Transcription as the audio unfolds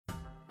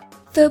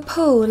The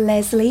Paul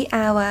Leslie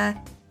Hour,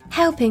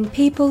 helping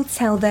people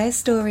tell their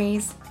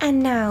stories.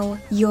 And now,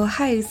 your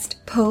host,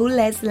 Paul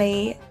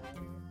Leslie.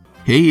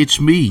 Hey, it's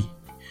me.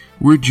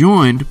 We're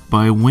joined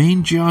by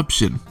Wayne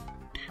Jobson,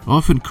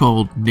 often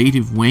called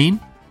Native Wayne.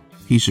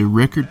 He's a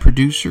record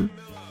producer,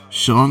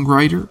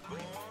 songwriter,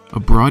 a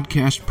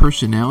broadcast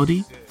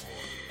personality.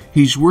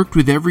 He's worked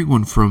with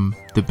everyone from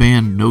the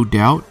band No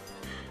Doubt,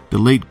 the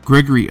late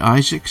Gregory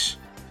Isaacs,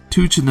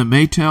 Toots and the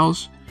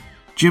Maytals,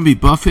 Jimmy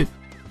Buffett,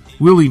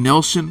 Willie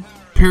Nelson,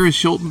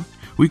 Paris Hilton.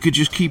 We could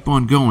just keep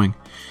on going.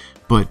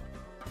 But,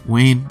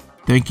 Wayne,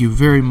 thank you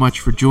very much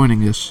for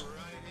joining us.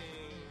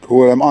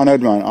 Cool, I'm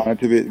honored, man.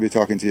 Honored to be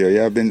talking to you.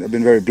 Yeah, I've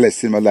been very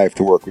blessed in my life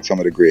to work with some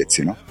of the greats,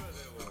 you know.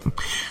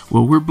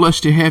 Well, we're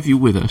blessed to have you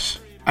with us.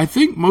 I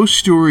think most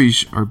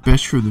stories are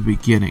best from the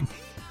beginning.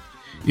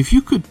 If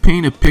you could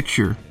paint a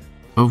picture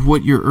of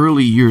what your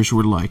early years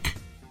were like.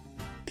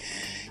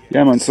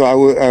 Yeah, man. So I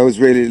was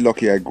really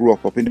lucky. I grew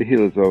up in the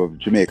hills of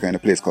Jamaica in a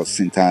place called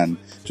St. Ann,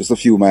 just a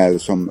few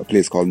miles from a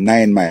place called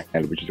 9 Mile,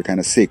 which is a kind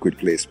of sacred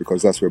place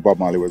because that's where Bob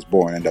Marley was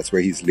born and that's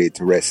where he's laid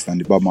to rest.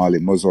 And the Bob Marley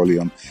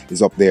Mausoleum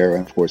is up there.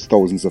 And of course,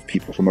 thousands of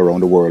people from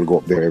around the world go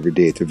up there every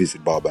day to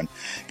visit Bob and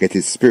get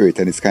his spirit.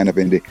 And it's kind of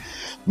in the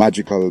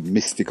magical,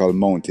 mystical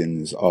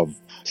mountains of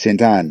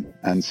St. Ann.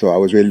 And so I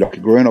was really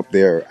lucky growing up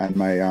there. And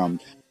my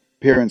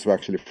parents were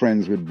actually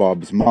friends with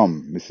Bob's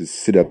mom, Mrs.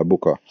 Sidata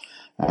Booker.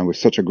 And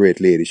was such a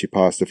great lady. She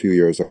passed a few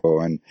years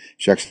ago, and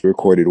she actually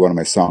recorded one of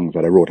my songs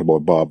that I wrote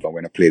about Bob. And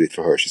when I played it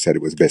for her, she said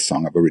it was the best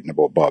song I've ever written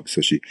about Bob.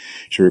 So she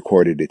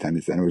recorded it,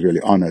 and I was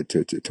really honored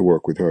to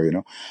work with her, you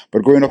know.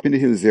 But growing up in the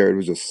hills there, it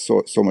was just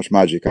so much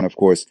magic. And of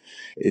course,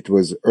 it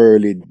was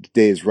early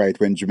days, right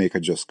when Jamaica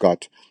just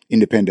got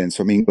independence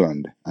from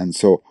England, and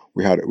so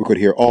we could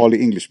hear all the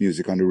English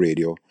music on the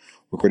radio.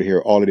 We could hear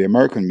all of the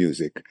American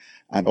music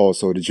and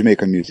also the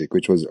Jamaican music,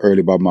 which was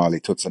early Bob Marley,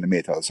 Toots and the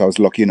Maytals. So I was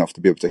lucky enough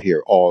to be able to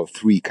hear all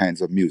three kinds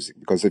of music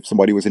because if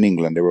somebody was in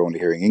England, they were only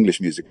hearing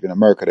English music. In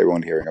America, they were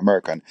only hearing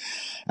American.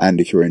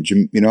 And if you were in,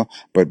 you know,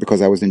 but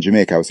because I was in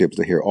Jamaica, I was able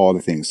to hear all the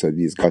things. So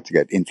these got to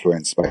get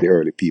influenced by the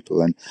early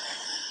people and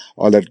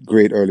all that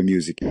great early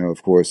music, you know.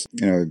 Of course,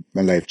 you know,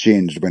 my life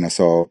changed when I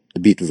saw the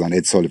Beatles and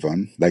Ed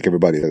Sullivan, like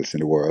everybody else in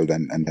the world.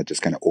 And that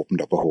just kind of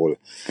opened up a whole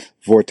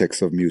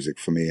vortex of music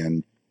for me.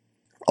 And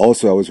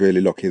also, I was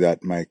really lucky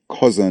that my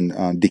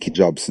cousin, Dickie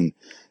Jobson,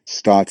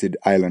 started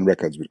Island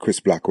Records with Chris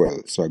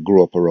Blackwell. So I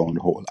grew up around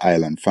the whole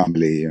Island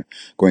family,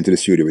 going to the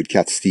studio with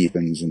Cat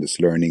Stevens and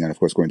just learning, and of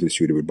course going to the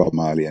studio with Bob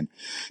Marley and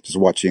just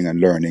watching and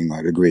learning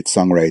the great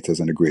songwriters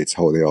and the greats,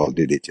 how they all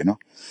did it, you know.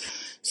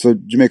 So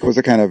Jamaica was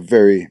a kind of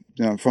very,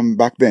 you know, from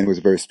back then it was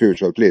a very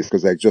spiritual place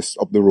because like just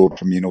up the road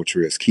from me, you know,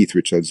 where Keith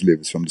Richards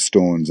lives from the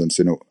Stones. And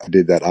so, you know, I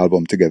did that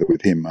album together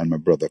with him and my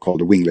brother called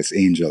The Wingless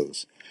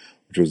Angels,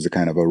 which was the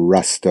kind of a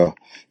Rasta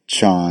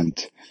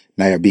chant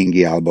Naya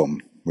Bingi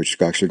album, which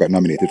actually got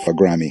nominated for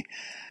Grammy.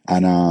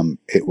 And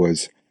it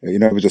was, you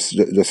know, it was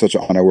just such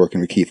an honor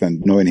working with Keith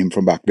and knowing him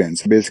from back then.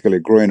 So basically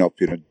growing up,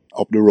 you know,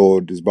 up the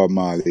road is Bob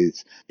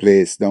Marley's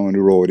place, down the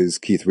road is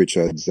Keith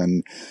Richards,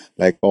 and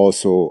like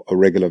also a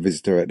regular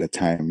visitor at the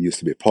time used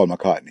to be Paul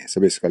McCartney. So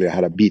basically I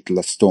had a Beatle,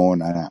 a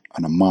Stone,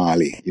 and a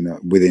Marley, you know,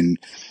 within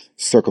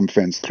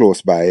circumference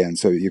close by, and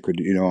so you could,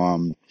 you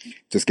know,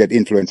 just get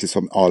influences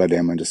from all of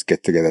them and just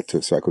get together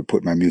too. So I could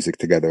put my music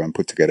together and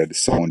put together the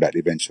sound that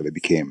eventually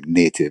became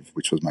Native,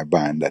 which was my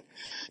band that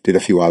did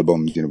a few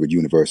albums, you know, with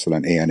Universal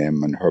and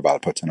A&M and Herb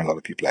Alpert and a lot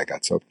of people like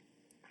that. So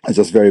I was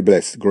just very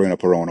blessed growing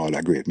up around all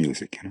that great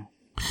music, you know.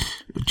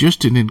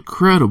 Just an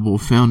incredible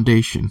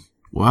foundation.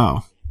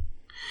 Wow.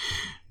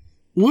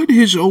 What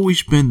has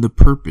always been the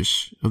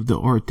purpose of the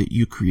art that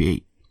you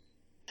create?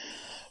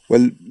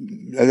 Well,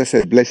 as I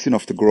said, blessed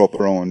enough to grow up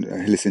around,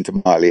 listening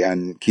to Marley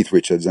and Keith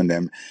Richards and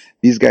them.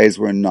 These guys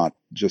were not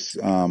just,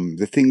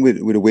 the thing with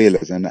the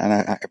Wailers, and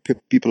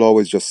people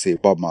always just say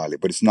Bob Marley,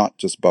 but it's not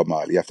just Bob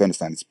Marley. You have to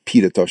understand it's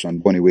Peter Tosh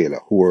and Bunny Wailer,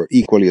 who were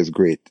equally as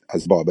great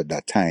as Bob at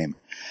that time.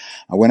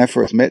 And when I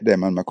first met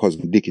them, and my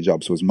cousin Dickie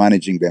Jobs was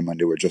managing them, and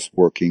they were just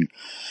working,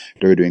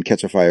 they were doing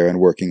Catch a Fire and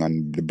working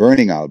on the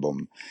Burning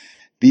album.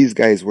 These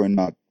guys were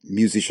not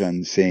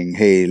musicians saying,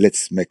 hey,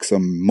 let's make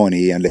some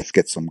money and let's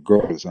get some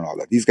girls and all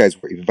that. These guys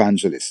were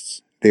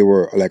evangelists. They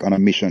were like on a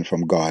mission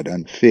from God,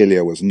 and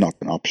failure was not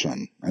an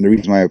option. And the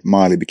reason why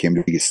Marley became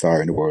the biggest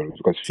star in the world was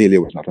because failure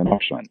was not an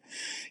option.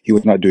 He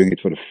was not doing it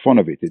for the fun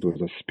of it. It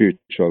was a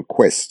spiritual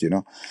quest, you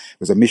know. It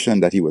was a mission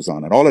that he was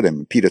on. And all of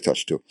them, Peter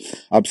Tosh too,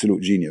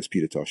 absolute genius,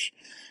 Peter Tosh.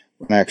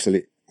 When I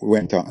actually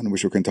went on,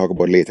 which we can talk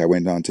about later, I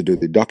went on to do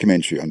the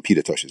documentary on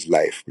Peter Tosh's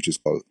life, which is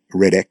called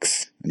Red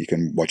X, and you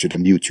can watch it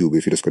on YouTube.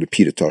 If you just go to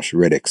Peter Tosh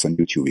Red X on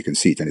YouTube, you can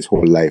see it and his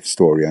whole life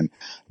story and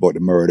about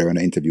the murder. And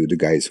I interviewed the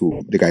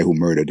guy who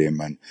murdered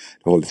him and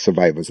the whole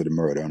survivors of the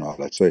murder and all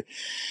that. So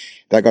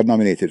that got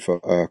nominated for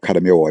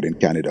Academy Award in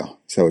Canada.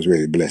 So I was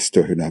really blessed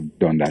to have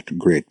done that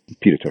great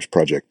Peter Tosh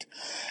project.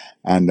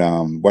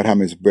 And what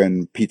happened is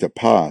when Peter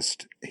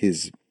passed,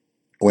 his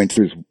went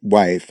to his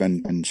wife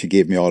and she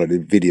gave me all of the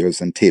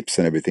videos and tapes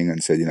and everything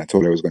and said, I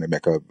told her I was going to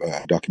make a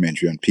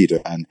documentary on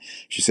Peter. And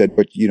she said,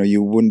 but,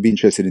 you wouldn't be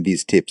interested in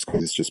these tapes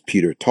because it's just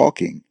Peter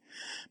talking.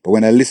 But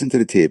when I listened to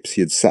the tapes,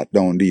 he had sat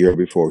down the year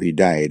before he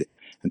died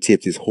and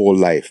taped his whole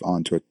life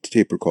onto a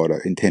tape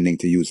recorder, intending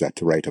to use that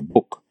to write a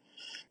book.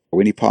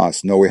 When he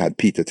passed, now we had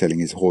Peter telling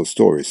his whole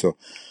story. So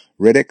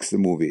Red X, the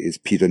movie, is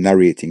Peter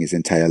narrating his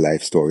entire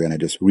life story, and I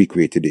just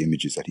recreated the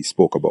images that he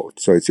spoke about.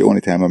 So it's the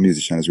only time a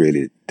musician has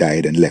really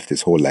died and left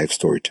his whole life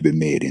story to be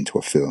made into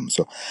a film.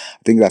 So I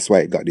think that's why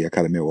it got the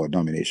Academy Award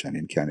nomination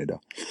in Canada.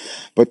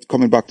 But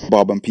coming back to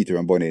Bob and Peter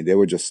and Bonnie, they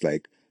were just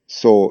like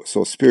so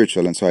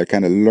spiritual, and so I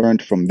kind of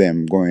learned from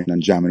them, going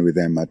and jamming with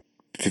them at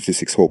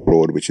 56 Hope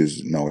Road, which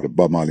is now the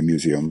Bob Marley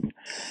Museum,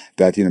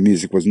 that,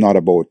 music was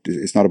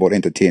it's not about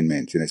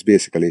entertainment. It's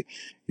basically,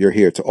 you're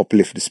here to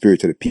uplift the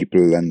spirit of the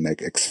people and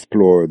like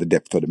explore the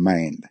depth of the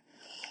mind.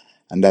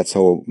 And that's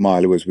how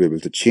Marley was able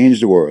to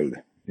change the world,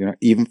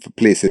 even for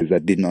places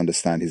that didn't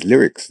understand his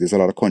lyrics. There's a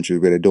lot of countries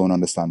where they don't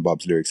understand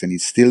Bob's lyrics, and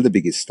he's still the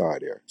biggest star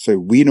there. So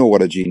we know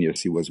what a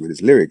genius he was with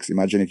his lyrics.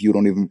 Imagine if you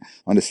don't even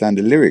understand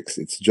the lyrics.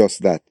 It's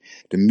just that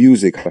the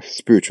music has a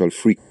spiritual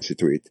frequency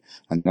to it.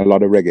 And a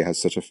lot of reggae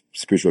has such a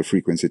spiritual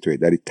frequency to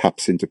it that it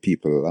taps into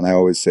people. And I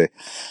always say,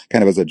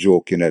 kind of as a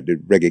joke,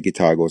 the reggae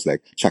guitar goes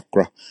like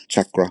chakra,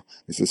 chakra.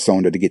 It's the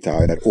sound of the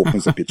guitar, and that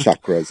opens up your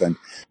chakras and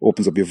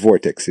opens up your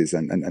vortexes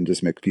and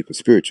just makes people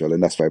spiritual.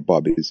 And that's why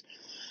Bob is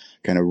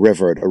kind of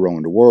revered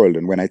around the world.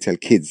 And when I tell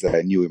kids that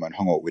I knew him and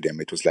hung out with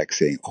him, it was like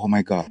saying, oh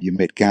my God, you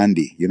met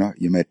Gandhi,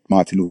 you met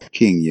Martin Luther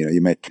King,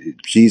 you met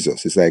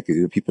Jesus. It's like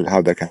people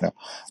have that kind of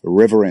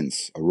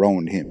reverence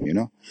around him,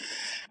 And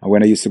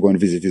when I used to go and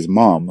visit his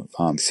mom,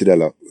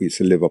 Sidella, who used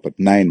to live up at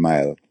 9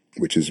 Mile,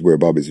 which is where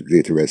Bob is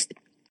laid to rest,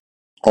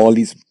 all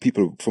these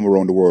people from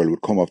around the world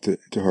would come up to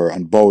her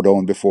and bow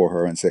down before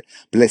her and say,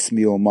 bless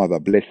me, oh mother,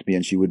 bless me.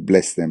 And she would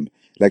bless them.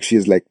 She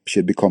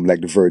had become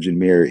like the Virgin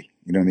Mary.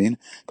 You know what I mean?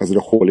 Because of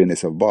the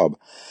holiness of Bob.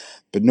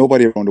 But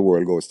nobody around the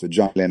world goes to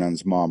John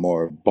Lennon's mom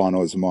or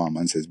Bono's mom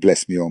and says,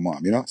 bless me, oh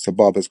mom, So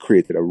Bob has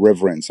created a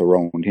reverence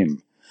around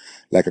him,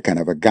 like a kind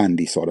of a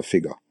Gandhi sort of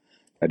figure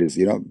that is,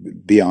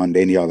 beyond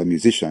any other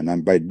musician.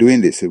 And by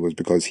doing this, it was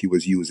because he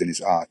was using his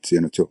art,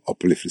 to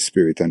uplift the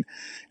spirit and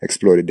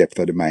explore the depth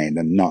of the mind,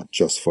 and not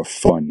just for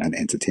fun and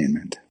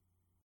entertainment.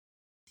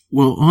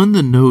 Well, on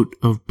the note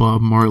of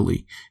Bob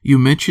Marley, you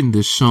mentioned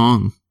this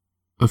song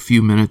a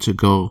few minutes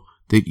ago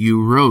that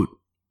you wrote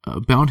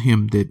about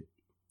him, that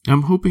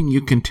I'm hoping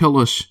you can tell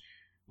us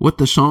what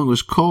the song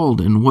was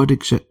called and what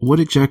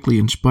exactly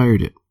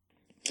inspired it.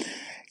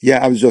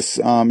 Yeah, I was just,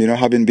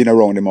 having been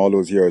around him all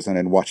those years and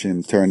then watching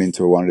him turn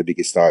into one of the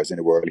biggest stars in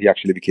the world. He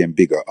actually became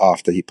bigger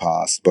after he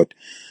passed, but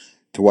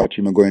to watch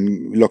him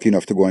and lucky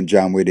enough to go and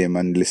jam with him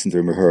and listen to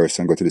him rehearse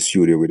and go to the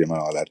studio with him and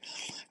all that,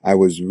 I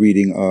was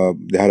reading,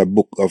 they had a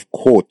book of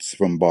quotes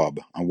from Bob,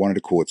 and one of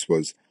the quotes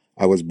was,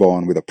 I was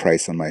born with a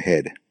price on my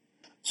head.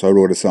 So I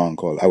wrote a song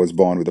called I Was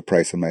Born with a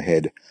Price on My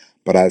Head,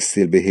 but I'll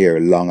still be here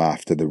long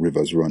after the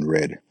rivers run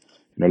red,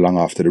 long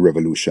after the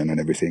revolution and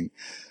everything.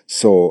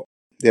 So,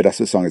 yeah, that's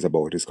what the song is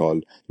about. It's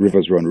called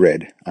Rivers Run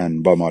Red,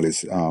 and Bob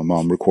Marley's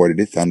mom recorded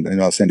it, and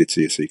I'll send it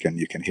to you so you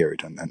can hear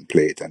it and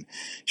play it. And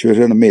she was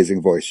an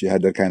amazing voice. She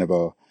had that kind of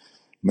a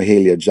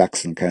Mahalia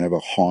Jackson kind of a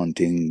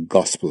haunting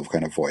gospel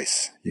kind of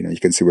voice. You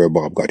can see where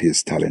Bob got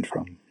his talent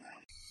from.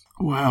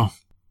 Wow.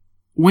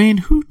 Wayne,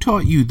 who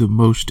taught you the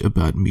most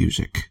about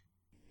music?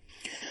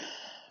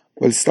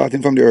 Well,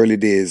 starting from the early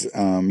days,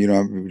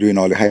 doing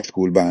all the high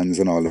school bands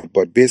and all that.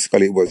 But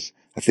basically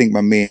I think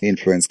my main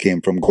influence came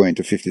from going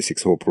to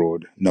 56 Hope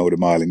Road, now the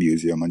Marley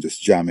Museum, and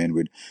just jamming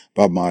with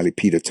Bob Marley,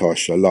 Peter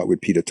Tosh, a lot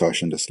with Peter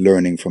Tosh, and just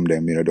learning from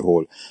them, the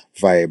whole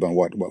vibe and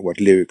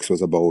what lyrics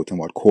was about and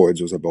what chords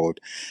was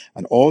about.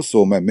 And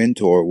also my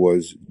mentor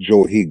was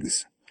Joe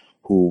Higgs,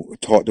 who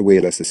taught the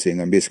Wailers to sing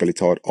and basically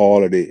taught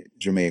all of the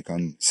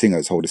Jamaican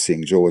singers how to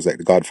sing. Joe was like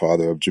the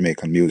godfather of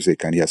Jamaican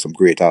music, and he has some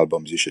great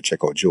albums. You should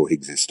check out Joe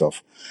Higgs'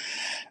 stuff.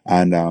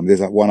 And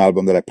there's one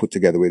album that I put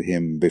together with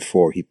him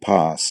before he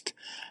passed,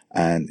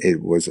 and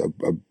it was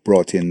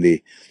brought in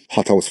the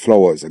Hothouse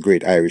Flowers, a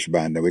great Irish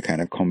band, and we kind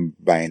of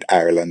combined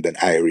Ireland and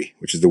Irie,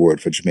 which is the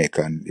word for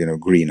Jamaica, and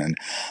green,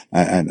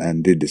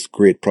 and did this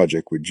great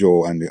project with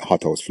Joe and the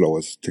Hothouse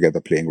Flowers together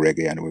playing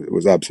reggae, and it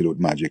was absolute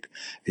magic.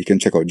 You can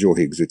check out Joe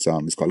Higgs. It's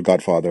called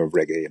Godfather of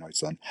Reggae.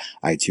 It's on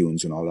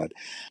iTunes and all that.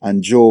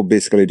 And Joe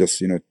basically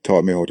just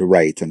taught me how to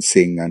write and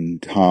sing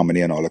and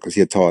harmony and all that, because he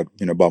had taught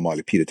Bob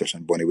Marley, Peter Tosh,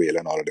 and Bonnie Wailer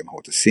and all of them how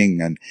to sing.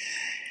 And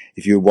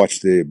if you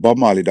watch the Bob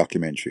Marley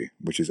documentary,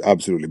 which is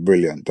absolutely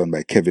brilliant, done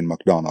by Kevin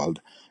MacDonald,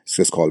 it's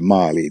just called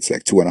Marley. It's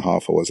like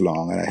 2.5 hours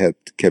long, and I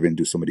helped Kevin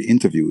do some of the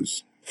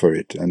interviews for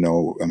it. And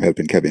now I'm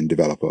helping Kevin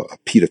develop a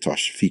Peter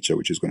Tosh feature,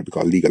 which is going to be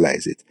called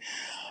Legalize It.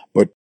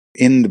 But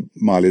in the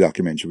Marley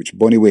documentary, which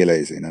Bonnie Wailer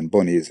is in, and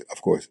Bonnie is,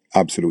 of course,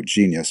 absolute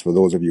genius. For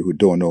those of you who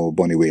don't know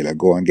Bonnie Wailer,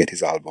 go and get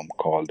his album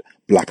called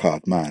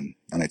Blackheart Man.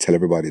 And I tell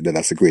everybody that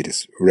that's the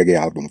greatest reggae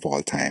album of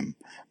all time.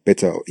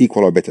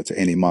 Equal or better to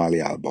any Marley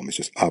album. It's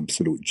just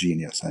absolute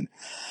genius.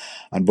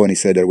 And Bonnie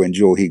said that when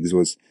Joe Higgs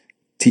was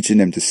teaching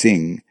them to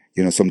sing,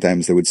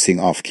 sometimes they would sing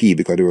off key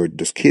because they were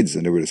just kids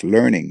and they were just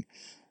learning.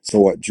 So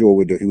what Joe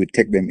would do, he would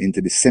take them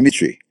into the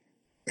cemetery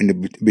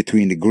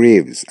between the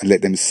graves and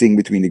let them sing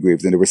between the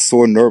graves. And they were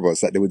so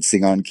nervous that they would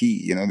sing on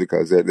key,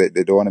 because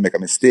they don't want to make a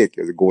mistake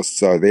because the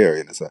ghosts are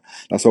there. So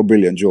that's how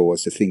brilliant Joe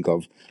was, to think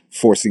of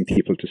forcing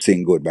people to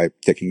sing good by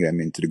taking them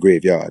into the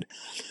graveyard.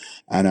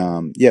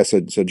 And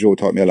so Joe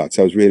taught me a lot.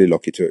 So I was really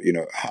lucky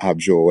to, have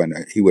Joe,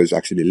 and he was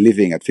actually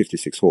living at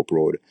 56 Hope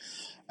Road.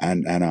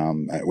 And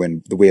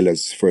when the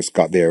Wailers first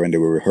got there and they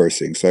were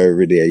rehearsing, so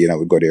every day, I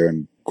would go there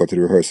and go to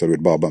the rehearsal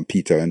with Bob and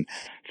Peter and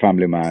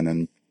Family Man.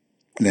 And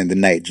then the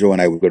night, Joe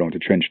and I would go down to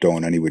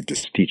Trenchtown, and he would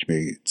just teach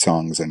me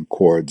songs and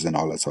chords and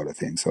all that sort of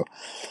thing. So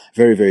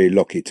very, very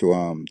lucky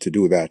to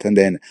do that. And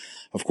then,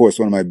 of course,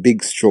 one of my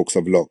big strokes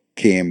of luck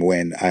came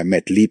when I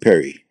met Lee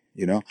Perry,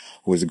 who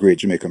was a great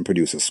Jamaican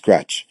producer,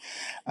 Scratch.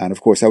 And of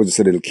course, I was just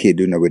a little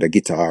kid, with a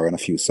guitar and a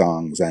few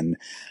songs. And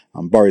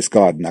Boris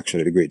Garden,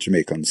 actually, the great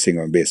Jamaican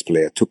singer and bass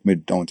player, took me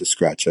down to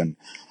Scratch. And,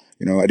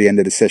 at the end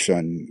of the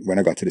session, when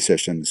I got to the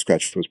session,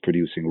 Scratch was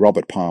producing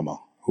Robert Palmer,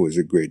 who was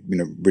a great,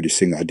 British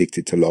singer,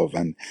 Addicted to Love.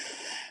 And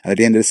at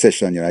the end of the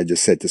session, I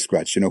just said to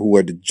Scratch, who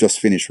had just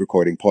finished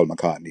recording Paul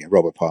McCartney and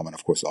Robert Palmer, and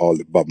of course, all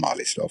the Bob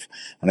Marley stuff.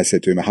 And I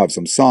said to him, I have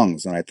some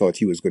songs. And I thought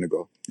he was going to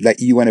go, like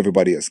you and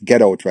everybody else,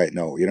 get out right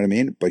now. You know what I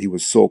mean? But he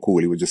was so cool.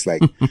 He was just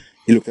like,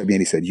 he looked at me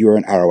and he said, you're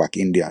an Arawak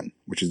Indian,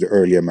 which is the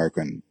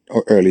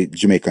early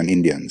Jamaican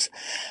Indians.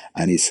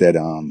 And he said,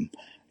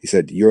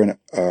 you're an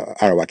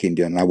Arawak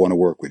Indian, and I want to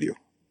work with you.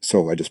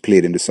 So I just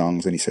played him the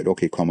songs, and he said,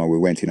 okay, come on. We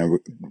went in and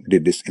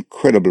did this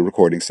incredible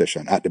recording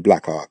session at the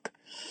Black Hawk.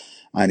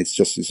 And it's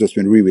just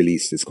been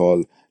re-released. It's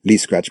called Lee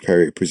Scratch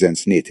Perry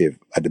Presents Native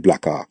at the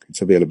Black Hawk.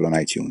 It's available on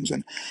iTunes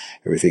and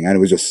everything. And I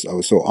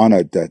was so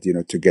honored that,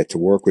 to get to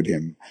work with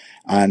him.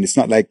 And it's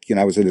not like,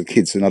 I was a little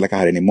kid, so not like I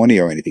had any money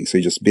or anything. So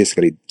he just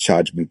basically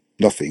charged me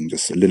nothing,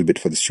 just a little bit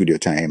for the studio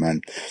time,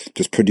 and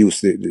just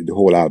produced the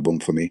whole album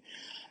for me.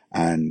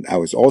 And I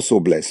was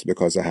also blessed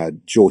because I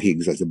had Joe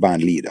Higgs as the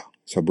band leader.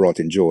 So I brought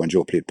in Joe, and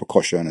Joe played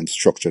percussion and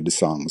structured the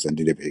songs and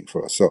did everything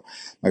for us. So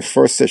my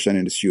first session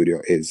in the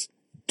studio is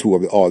two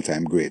of the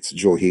all-time greats,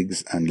 Joe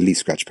Higgs and Lee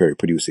Scratch Perry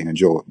producing, and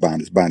Joe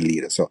as band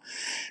leader. So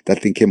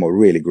that thing came out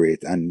really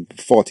great. And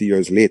 40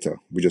 years later,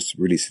 we just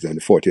released it on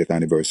the 40th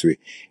anniversary.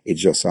 It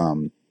just,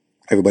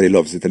 everybody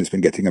loves it, and it's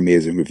been getting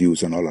amazing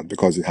reviews and all that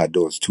because it had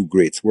those two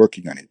greats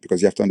working on it.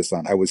 Because you have to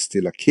understand, I was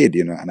still a kid,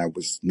 and I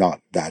was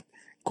not that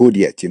good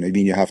yet, I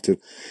mean, it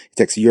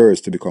takes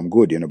years to become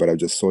good, but I was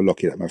just so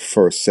lucky that my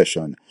first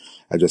session,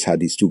 I just had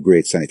these two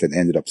greats on it, and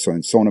ended up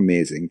sounding so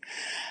amazing.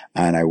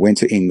 And I went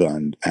to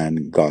England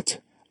and went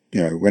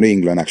to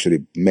England,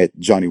 actually met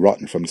Johnny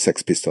Rotten from the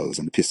Sex Pistols,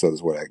 and the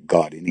Pistols were like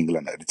God in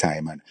England at the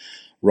time. And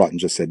Rotten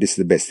just said, this is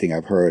the best thing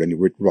I've heard.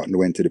 And Rotten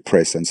went to the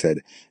press and said,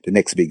 the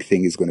next big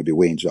thing is going to be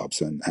Wayne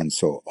Jobson. And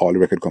so all the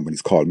record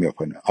companies called me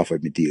up and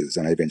offered me deals.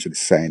 And I eventually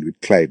signed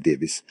with Clive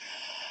Davis,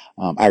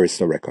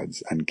 Arista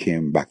Records, and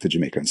came back to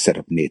Jamaica and set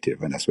up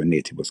Native. And that's when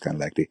Native was kind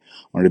of like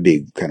one of the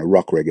big kind of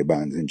rock reggae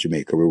bands in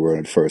Jamaica. We were one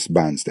of the first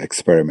bands to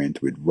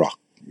experiment with rock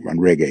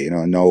and reggae,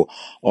 and now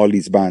all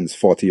these bands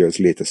 40 years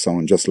later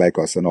sound just like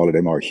us, and all of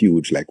them are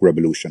huge, like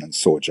Revolution and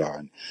Soja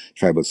and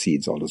Tribal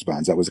Seeds, all those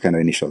bands. That was the kind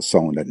of initial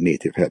sound that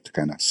Native helped to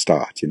kind of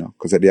start,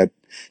 because at that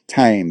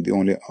time, the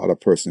only other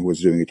person who was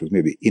doing it was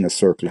maybe Inner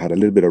Circle, had a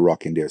little bit of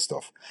rock in their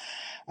stuff.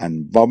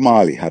 And Bob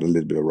Marley had a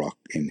little bit of rock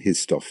in his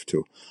stuff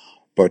too.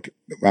 But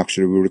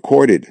actually, we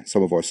recorded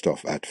some of our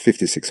stuff at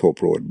 56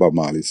 Hope Road, Bob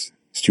Marley's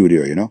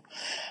studio,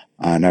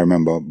 And I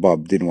remember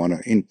Bob didn't want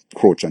to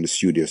encroach on the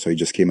studio, so he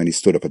just came and he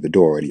stood up at the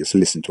door and he just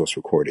listened to us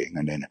recording.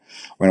 And then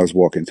when I was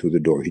walking through the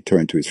door, he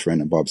turned to his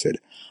friend and Bob said,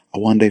 I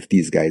wonder if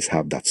these guys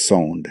have that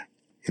sound,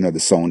 the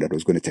sound that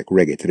was going to take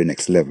reggae to the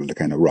next level, the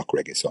kind of rock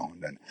reggae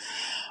sound. And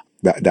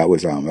that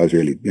was, I was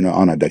really,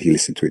 honored that he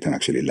listened to it and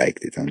actually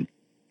liked it. And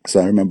so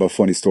I remember a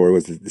funny story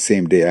was the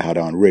same day I had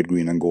on red,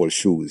 green and gold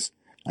shoes.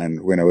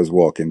 And when I was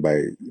walking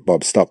by,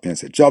 Bob stopped me and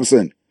said,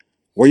 Jobson,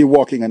 where you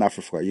walking in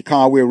Africa? You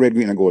can't wear red,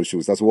 green, and gold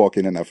shoes. That's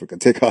walking in Africa.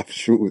 Take off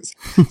shoes.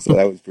 So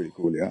that was pretty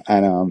cool, yeah.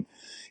 And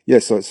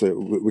so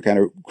we kind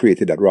of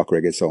created that rock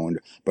reggae sound,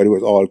 but it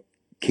was all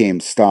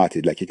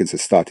started, like you can say,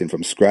 starting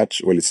from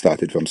scratch. Well, it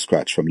started from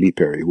scratch from Lee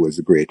Perry, who was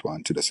a great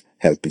one to just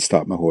help me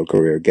start my whole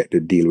career, get the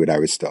deal with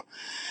Arista.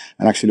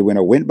 And actually, when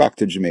I went back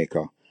to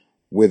Jamaica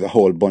with a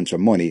whole bunch of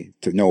money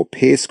to now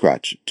pay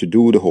Scratch to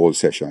do the whole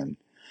session,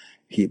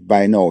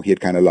 by now he had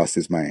kind of lost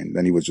his mind,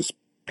 and he was just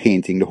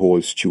painting the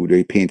whole studio.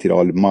 He painted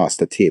all the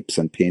master tapes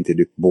and painted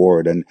the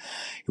board, and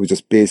he was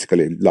just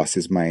basically lost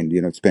his mind.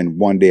 Spend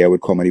one day I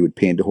would come and he would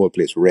paint the whole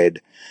place red.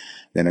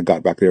 Then I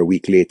got back there a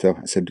week later.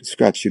 I said,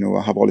 Scratch,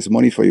 I have all this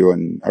money for you,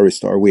 and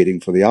Arista are waiting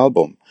for the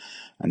album.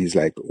 And he's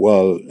like,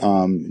 well,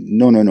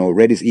 no,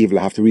 red is evil.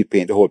 I have to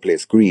repaint the whole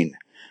place green.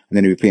 And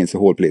then he repaints the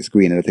whole place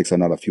green, and it takes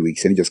another few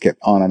weeks. And he just kept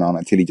on and on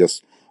until he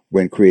just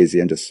went crazy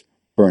and just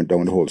burnt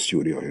down the whole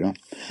studio,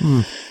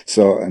 Hmm.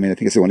 So, I mean, I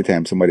think it's the only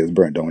time somebody has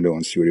burnt down their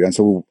own studio. And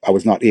so I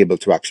was not able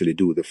to actually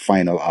do the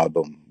final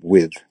album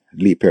with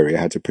Lee Perry.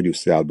 I had to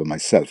produce the album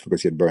myself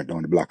because he had burnt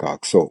down the Black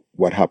Ark. So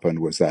what happened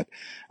was that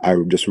I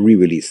just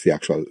re-released the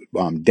actual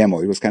demo.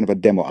 It was kind of a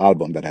demo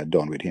album that I had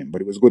done with him,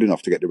 but it was good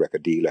enough to get the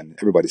record deal, and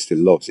everybody still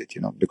loves it,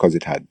 because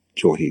it had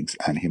Joe Higgs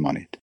and him on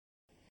it.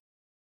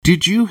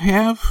 Did you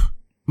have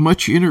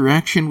much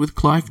interaction with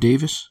Clive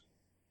Davis?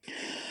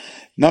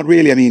 Not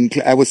really. I mean,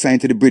 I was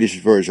signed to the British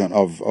version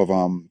of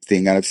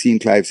thing, and I've seen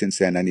Clive since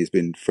then, and he's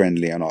been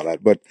friendly and all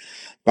that. But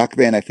back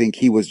then, I think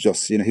he was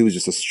just, he was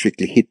just a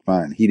strictly hit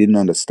man. He didn't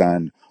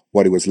understand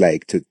what it was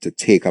like to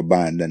take a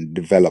band and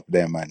develop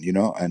them, and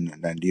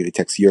it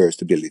takes years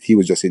to build it. He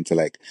was just into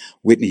like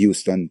Whitney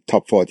Houston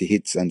top 40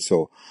 hits, and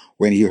so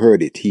when he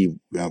heard it, he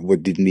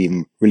didn't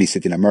even release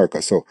it in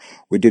America. So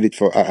we did it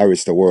for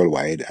Arista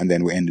worldwide, and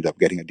then we ended up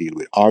getting a deal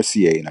with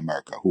RCA in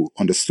America, who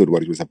understood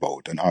what it was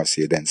about, and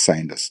RCA then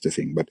signed us the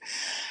thing. But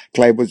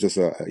Clive was just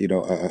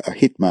a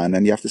hit man,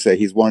 and you have to say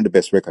he's one of the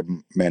best record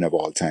men of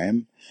all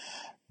time,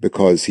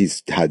 because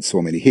he's had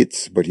so many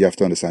hits. But you have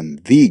to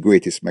understand, the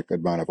greatest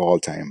record man of all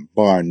time,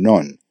 bar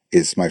none,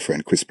 is my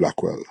friend Chris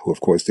Blackwell, who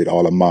of course did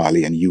all of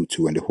Marley and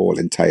U2 and the whole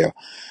entire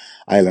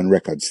Island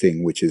Records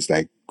thing, which is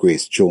like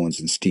Grace Jones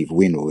and Steve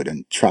Winwood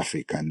and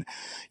Traffic and,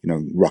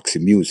 Roxy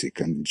Music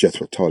and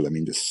Jethro Tull. I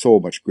mean, there's so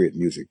much great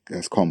music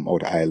has come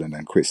out of Ireland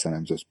and Chris, and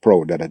I'm just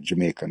proud that a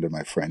Jamaican, that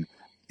my friend,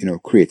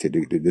 created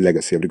the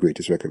legacy of the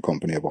greatest record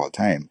company of all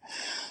time.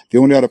 The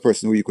only other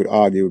person who you could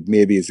argue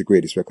maybe is the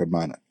greatest record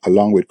man,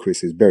 along with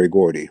Chris, is Berry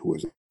Gordy, who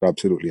was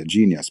absolutely a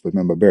genius. But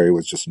remember, Berry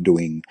was just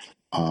doing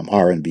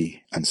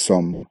R&B and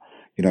some,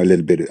 a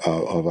little bit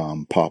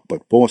of pop,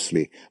 but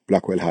mostly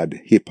Blackwell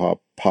had hip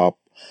hop, pop,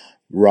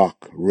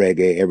 rock,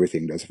 reggae,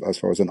 everything. As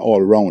far as an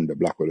all-rounder,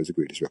 Blackwell is the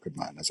greatest record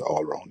man as an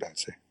all-rounder, I'd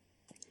say.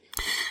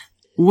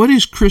 What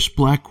is Chris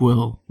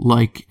Blackwell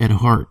like at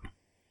heart?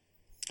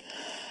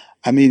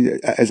 I mean,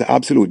 as an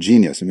absolute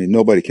genius. I mean,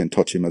 nobody can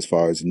touch him as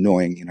far as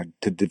knowing,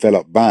 to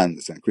develop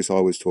bands. And Chris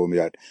always told me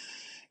that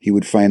he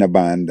would find a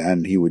band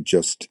and he would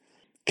just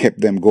keep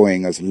them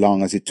going as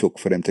long as it took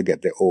for them to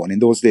get their own. In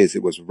those days,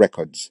 it was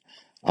records,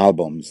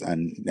 albums,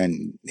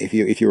 and if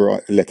you were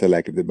a letter,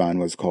 like if the band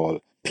was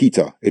called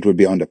Peter, it would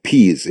be under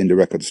P's in the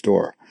record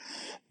store.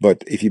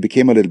 But if you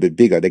became a little bit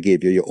bigger, they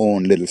gave you your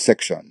own little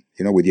section,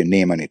 with your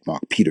name on it,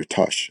 marked Peter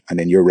Tosh, and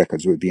then your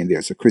records would be in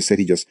there. So Chris said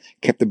he just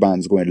kept the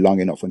bands going long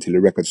enough until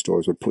the record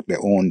stores would put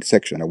their own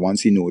section. And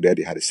once he knew that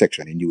they had a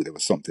section, he knew there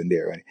was something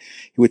there. And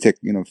he would take,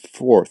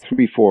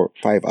 3, 4,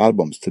 5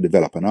 albums to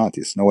develop an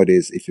artist.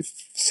 Nowadays, if a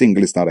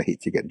single is not a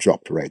hit, you get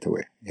dropped right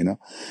away,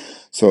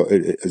 So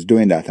it was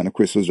doing that. And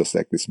Chris was just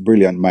like this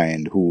brilliant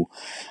mind who,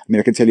 I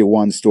mean, I can tell you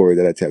one story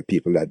that I tell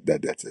people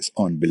that's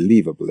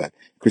unbelievable, that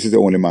Chris is the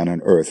only man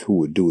on earth who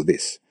would do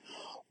this.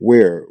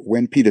 Where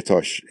when Peter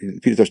Tosh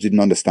didn't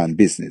understand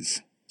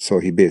business, so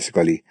he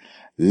basically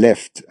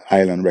left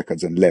Island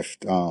Records and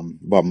left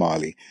Bob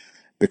Marley,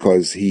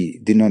 because he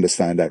didn't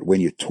understand that when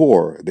you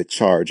tour, they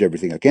charge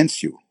everything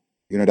against you.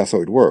 That's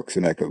how it works.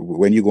 And like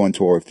when you go on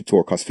tour, if the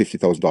tour costs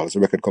 $50,000, the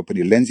record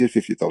company lends you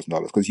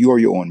 $50,000 because you are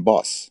your own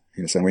boss.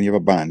 You understand? When you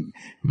have a band,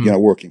 you're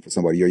not working for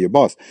somebody, you're your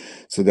boss.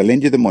 So they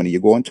lend you the money, you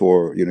go on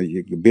tour,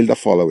 you build a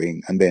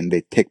following, and then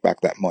they take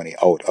back that money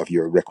out of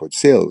your record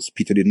sales.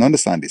 Peter didn't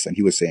understand this, and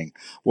he was saying,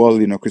 well,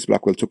 Chris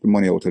Blackwell took the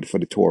money out for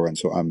the tour, and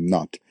so I'm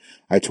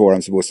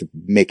supposed to be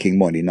making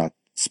money, not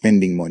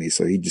spending money.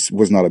 So he just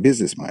was not a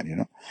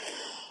businessman,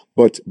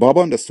 But Bob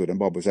understood, and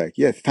Bob was like,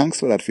 yeah, thanks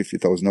for that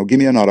 50,000. Now give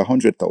me another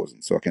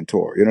 100,000 so I can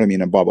tour. You know what I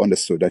mean? And Bob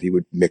understood that he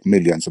would make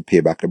millions to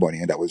pay back the money.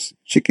 And that was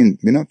chicken,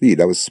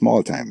 that was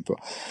small time.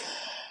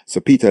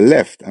 So Peter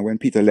left. And when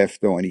Peter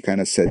left, though, and he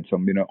kind of said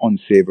some,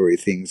 unsavory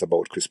things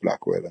about Chris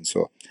Blackwell. And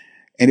so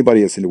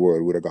anybody else in the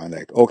world would have gone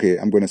like, okay,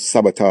 I'm going to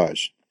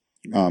sabotage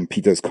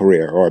Peter's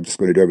career, or I'm just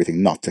going to do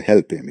everything not to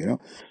help him,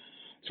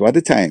 So at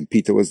the time,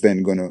 Peter was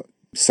then going to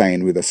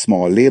sign with a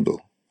small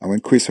label. And when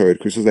Chris heard,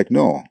 Chris was like,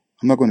 no.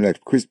 I'm not going to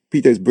let Chris.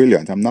 Peter is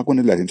brilliant. I'm not going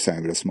to let him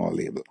sign with a small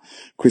label.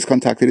 Chris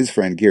contacted his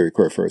friend Gary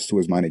Kerr first, who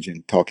was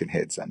managing Talking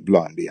Heads and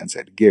Blondie, and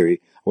said,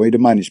 Gary, I want you to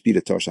manage Peter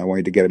Tosh. I want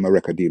you to get him a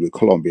record deal with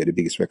Columbia, the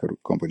biggest record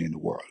company in the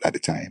world at the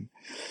time.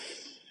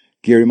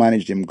 Gary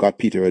managed him, got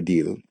Peter a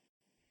deal.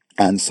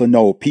 And so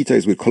now Peter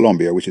is with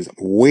Columbia, which is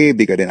way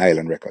bigger than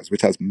Island Records,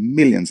 which has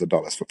millions of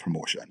dollars for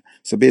promotion.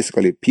 So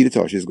basically, Peter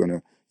Tosh is going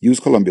to use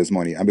Columbia's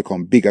money and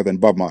become bigger than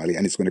Bob Marley,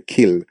 and it's going to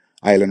kill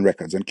Island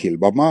Records and kill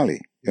Bob Marley.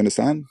 You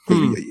understand?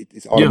 Because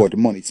it's all about the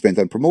money spent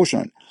on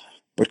promotion.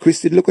 But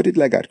Chris didn't look at it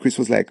like that. Chris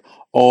was like,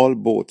 all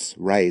boats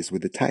rise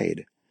with the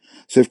tide.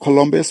 So if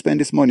Columbia spend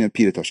this money on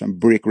Peter Tosh and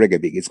break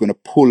reggae big, it's going to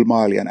pull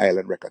Marley and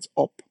Island Records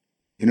up.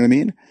 You know what I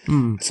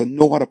mean? So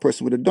no other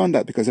person would have done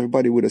that, because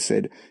everybody would have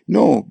said,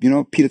 no,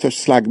 Peter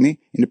Tosh slagged me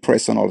in the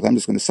press and all that. I'm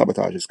just going to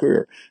sabotage his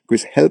career.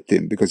 Chris helped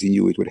him because he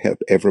knew it would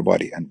help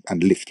everybody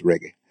and lift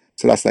reggae.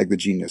 So that's like the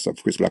genius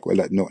of Chris Blackwell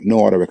that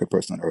no other record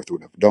person on earth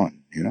would have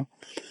done,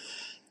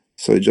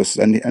 So just,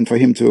 and for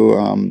him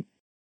to,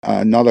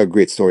 another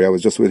great story, I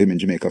was just with him in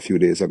Jamaica a few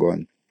days ago,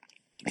 and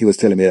he was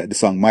telling me that the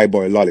song My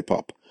Boy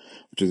Lollipop,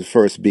 which was the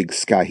first big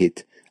ska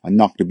hit and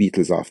knocked the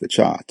Beatles off the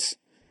charts.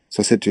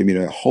 So I said to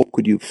him, how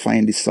could you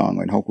find this song?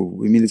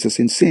 And it's just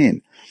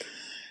insane.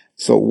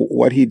 So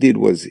what he did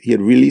was he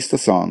had released a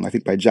song, I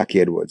think by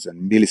Jackie Edwards,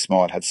 and Billy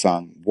Small had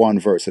sung one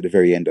verse at the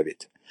very end of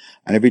it.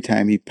 And every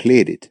time he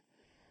played it,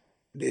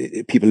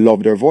 people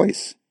loved her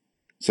voice.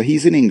 So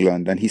he's in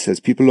England and he says,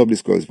 people love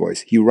this girl's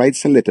voice. He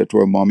writes a letter to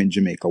her mom in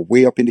Jamaica,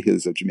 way up in the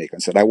hills of Jamaica,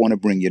 and said, I want to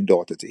bring your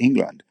daughter to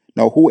England.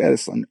 Now, who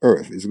else on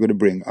earth is going to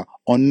bring an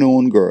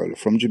unknown girl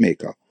from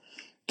Jamaica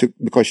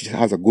because she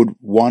has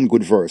one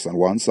good verse on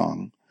one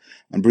song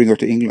and bring her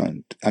to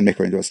England and make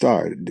her into a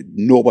star?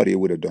 Nobody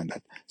would have done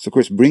that. So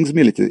Chris brings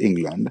Millie to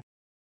England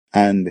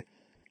and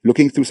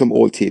looking through some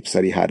old tapes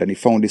that he had, and he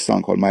found this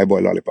song called My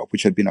Boy Lollipop,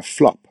 which had been a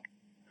flop.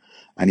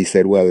 And he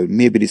said, well,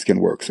 maybe this can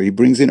work. So he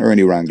brings in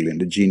Ernie Ranglin,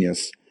 the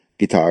genius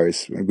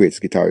guitarist, the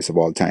greatest guitarist of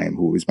all time,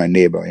 who is my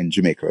neighbor in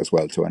Jamaica as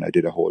well, too. And I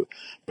did a whole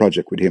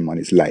project with him on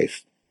his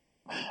life,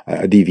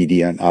 a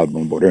DVD and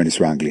album about Ernest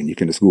Ranglin. You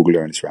can just Google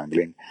Ernest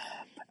Ranglin.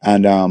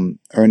 And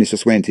Ernest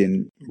just went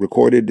in,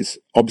 recorded this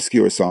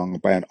obscure song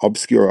by an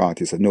obscure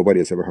artist that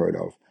nobody has ever heard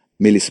of,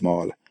 Millie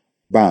Small.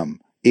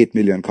 Bam, 8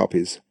 million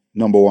copies,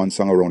 #1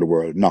 song around the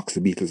world, knocks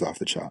the Beatles off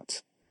the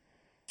charts.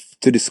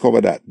 To discover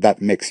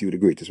that makes you the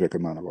greatest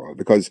record man of all.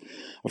 Because,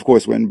 of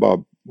course, when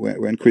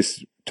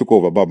Chris took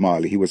over Bob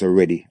Marley, he was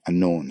already a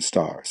known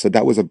star. So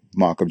that was a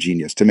mark of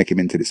genius to make him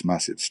into this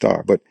massive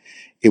star. But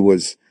it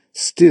was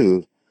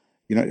still,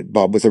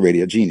 Bob was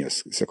already a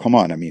genius. So come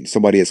on,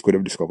 somebody else could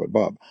have discovered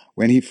Bob.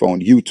 When he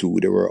found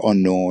U2, they were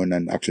unknown,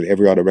 and actually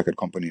every other record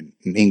company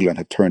in England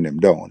had turned them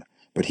down.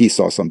 But he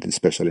saw something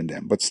special in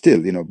them. But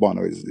still,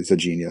 Bono is a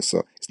genius,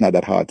 so it's not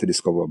that hard to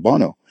discover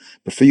Bono.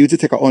 But for you to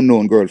take an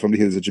unknown girl from the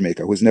hills of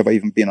Jamaica who's never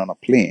even been on a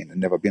plane and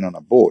never been on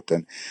a boat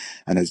and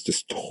is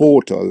just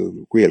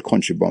total real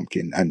country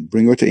bumpkin and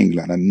bring her to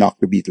England and knock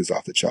the Beatles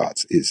off the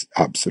charts is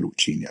absolute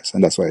genius.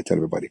 And that's why I tell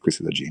everybody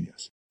Chris is a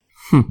genius.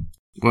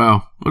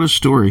 Wow, what a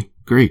story.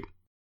 Great.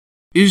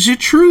 Is it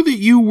true that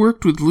you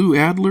worked with Lou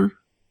Adler?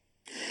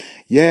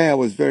 Yeah, I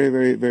was very,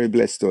 very, very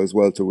blessed as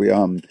well. We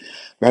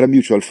had a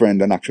mutual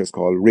friend, an actress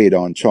called Ray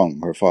Dawn Chung.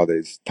 Her father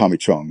is Tommy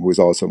Chung, who is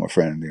also my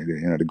friend,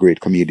 the great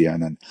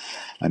comedian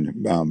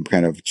and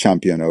kind of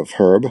champion of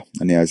Herb.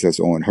 And he has his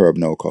own Herb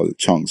now called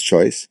Chung's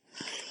Choice.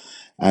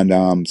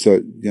 And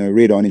so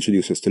Ray Dawn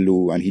introduced us to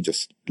Lou, and he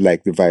just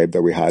liked the vibe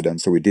that we had. And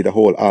so we did a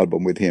whole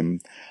album with him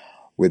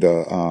with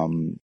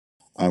Herb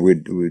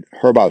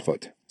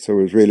Alford. So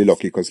we was really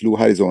lucky because Lou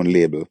had his own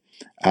label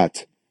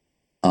at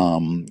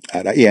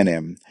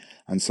A&M.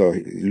 And so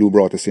Lou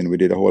brought us in. We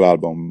did a whole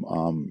album.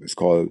 It's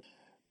called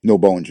No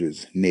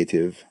Boundaries,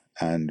 Native.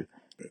 And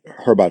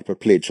Herb Alpert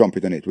played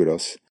trumpet on it with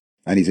us.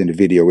 And he's in the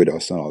video with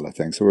us and all that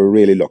thing. So we're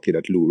really lucky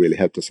that Lou really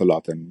helped us a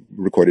lot and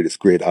recorded this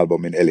great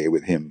album in LA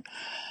with him.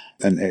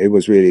 And it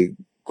was really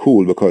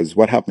cool because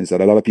what happens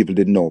that a lot of people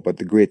didn't know, but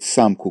the great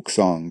Sam Cooke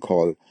song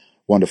called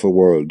Wonderful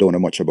World, Don't Know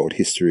Much About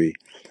History,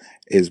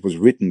 was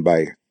written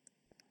by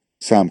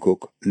Sam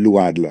Cooke, Lou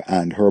Adler,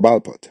 and Herb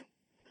Alpert.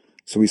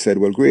 So we said,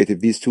 well, great, if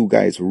these two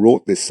guys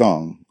wrote this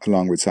song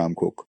along with Sam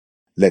Cooke,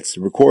 let's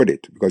record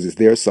it because it's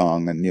their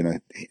song. And,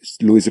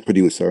 Lou is the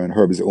producer and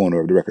Herb is the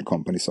owner of the record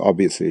company. So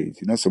obviously,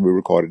 so we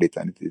recorded it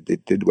and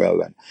it did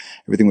well and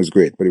everything was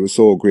great. But it was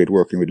so great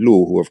working with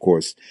Lou, who, of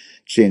course,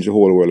 changed the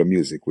whole world of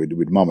music with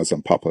Mamas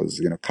and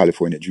Papas,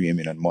 California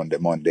Dreaming and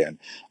Monday and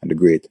the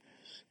great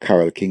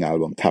Carole King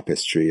album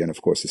Tapestry, and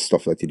of course the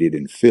stuff that he did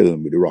in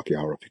film with the Rocky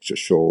Horror Picture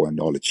Show and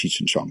all the Cheech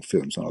and Chong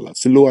films and all that.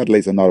 So Lou Adler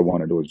is another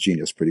one of those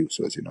genius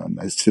producers, and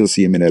I still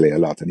see him in LA a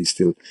lot, and he's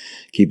still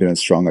keeping as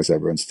strong as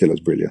ever and still as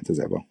brilliant as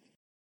ever.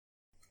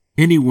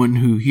 Anyone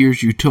who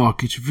hears you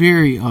talk, it's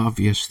very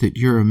obvious that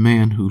you're a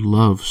man who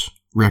loves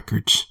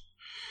records.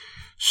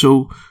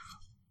 So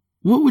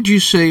what would you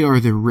say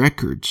are the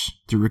records,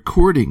 the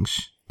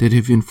recordings that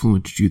have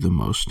influenced you the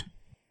most?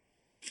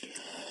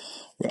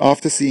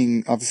 After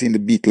seeing the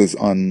Beatles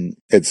on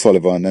Ed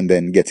Sullivan and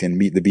then getting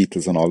Meet the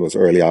Beatles on all those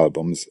early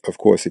albums, of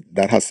course,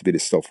 that has to be the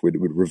stuff with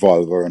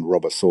Revolver and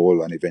Rubber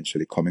Soul and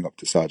eventually coming up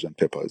to Sgt.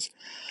 Pepper's.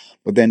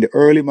 But then the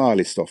early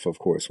Marley stuff, of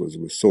course, was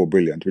so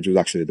brilliant, which was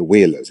actually the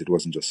Wailers. It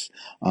wasn't just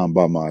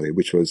Bob Marley,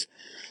 which was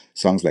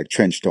songs like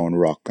Trenchtown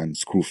Rock and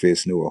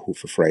Screwface Knew Who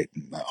for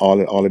Frightened. All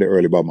of the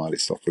early Bob Marley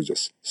stuff was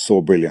just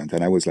so brilliant.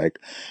 And I was like,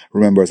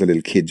 remember as a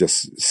little kid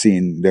just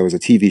seeing, there was a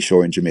TV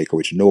show in Jamaica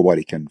which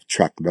nobody can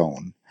track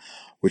down,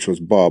 which was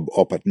Bob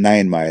up at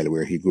 9 Mile,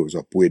 where he grows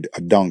up with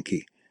a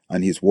donkey.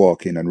 And he's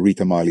walking, and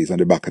Rita Marley's on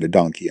the back of the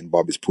donkey, and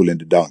Bob is pulling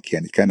the donkey.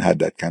 And it kind of had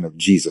that kind of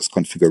Jesus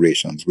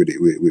configurations with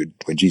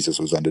when Jesus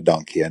was on the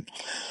donkey. And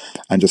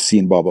just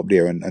seeing Bob up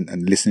there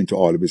and listening to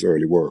all of his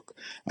early work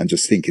and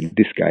just thinking,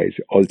 this guy is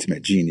the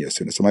ultimate genius.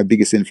 So my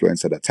biggest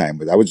influence at that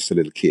time, I was just a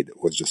little kid,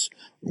 was just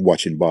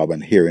watching Bob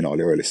and hearing all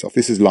the early stuff.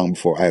 This is long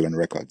before Island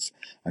Records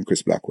and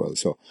Chris Blackwell.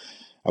 So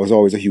I was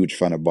always a huge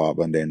fan of Bob.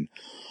 And then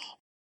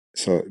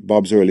So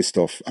Bob's early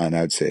stuff, and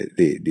I'd say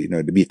the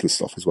Beatles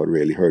stuff is what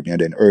really hurt me.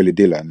 And then early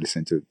Dylan,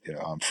 listening to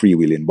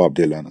freewheeling Bob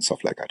Dylan and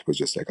stuff like that was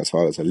just like, as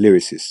far as a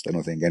lyricist, I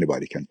don't think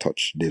anybody can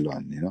touch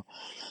Dylan.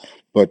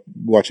 But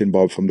watching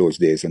Bob from those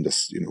days and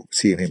just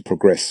seeing him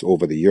progress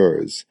over the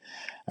years,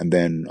 and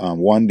then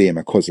one day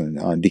my cousin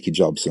Dickie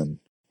Jobson,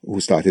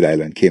 who started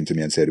Island, came to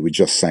me and said, "We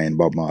just signed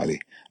Bob Marley,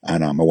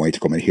 and I want you to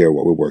come and hear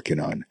what we're working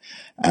on."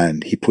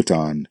 And he put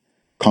on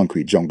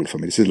Concrete Jungle for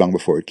me. This is long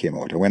before it came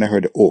out. And when I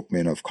heard the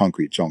opening of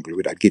Concrete Jungle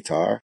with that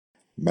guitar,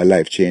 my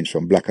life changed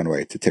from black and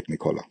white to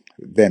Technicolor.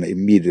 Then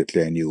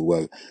immediately I knew,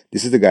 well,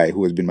 this is the guy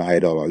who has been my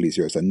idol all these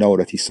years. And now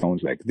that he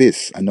sounds like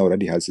this, I know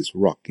that he has this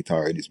rock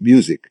guitar in his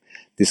music,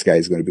 this guy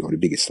is going to become the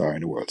biggest star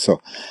in the world.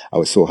 So I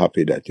was so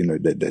happy that,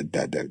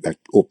 that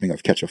opening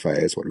of Catch a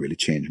Fire is what really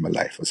changed my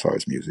life as far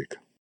as music.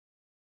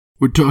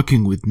 We're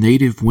talking with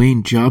native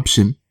Wayne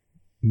Jobson,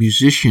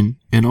 musician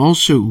and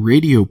also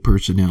radio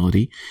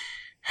personality.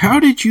 How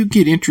did you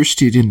get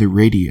interested in the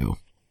radio?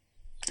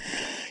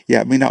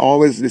 Yeah, I mean, I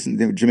always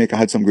listened. Jamaica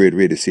had some great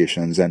radio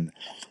stations, and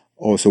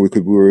also we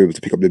were able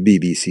to pick up the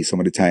BBC some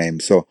of the time.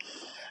 So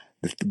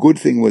the good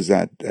thing was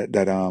that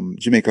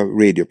Jamaica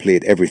radio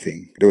played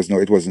everything.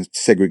 It wasn't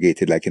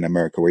segregated like in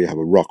America where you have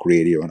a rock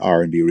radio and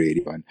R&B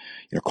radio and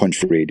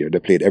country radio. They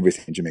played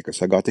everything in Jamaica,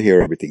 so I got to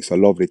hear everything. So I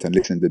loved it and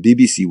listened. The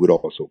BBC would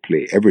also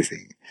play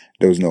everything.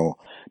 There was no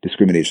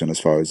discrimination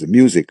as far as the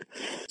music.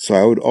 So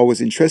I was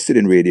always interested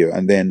in radio.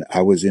 And then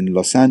I was in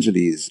Los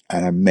Angeles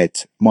and I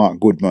met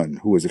Mark Goodman,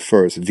 who was the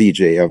first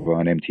VJ ever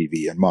on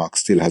MTV, and Mark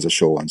still has a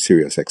show on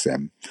Sirius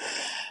XM.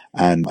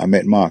 And I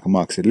met Mark, and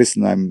Mark said,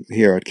 "Listen, I'm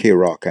here at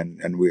K-Rock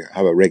and we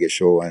have a reggae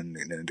show, and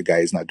the guy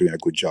is not doing a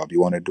good job. You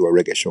want to do a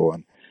reggae show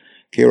on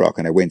K-Rock?"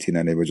 And I went in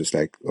and they were just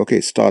like,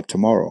 "Okay, start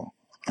tomorrow."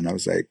 And I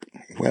was like,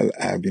 "Well,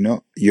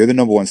 you're the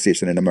number one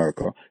station in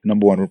America,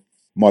 number one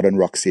modern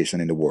rock station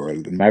in the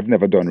world. And I've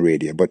never done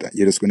radio, but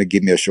you're just going to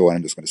give me a show and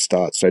I'm just going to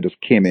start." So I just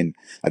came in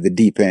at the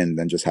deep end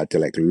and just had to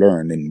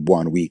learn in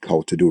 1 week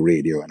how to do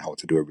radio and how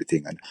to do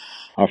everything. And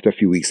after a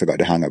few weeks, I got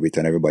the hang of it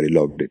and everybody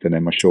loved it. And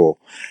then my show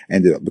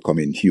ended up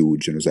becoming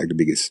huge and it was like one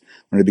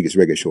of the biggest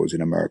reggae shows in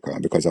America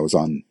because I was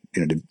on,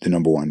 the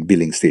number one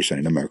billing station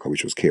in America,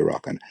 which was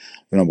K-Rock, and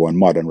the number one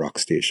modern rock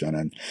station.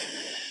 And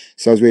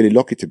so I was really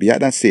lucky to be at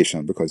that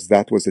station because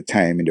that was the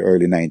time in the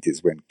early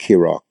 90s when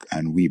K-Rock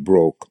and We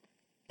Broke,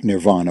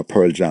 Nirvana,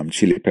 Pearl Jam,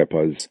 Chili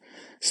Peppers,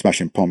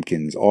 Smashing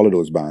Pumpkins, all of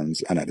those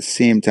bands. And at the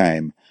same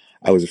time,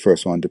 I was the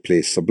first one to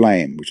play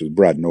Sublime, which was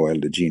Brad Noel,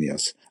 the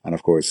genius. And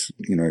of course,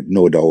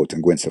 No Doubt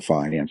and Gwen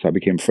Stefani. And so I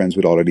became friends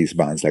with all of these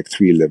bands like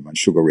 311 and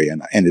Sugar Ray,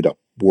 and I ended up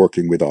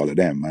working with all of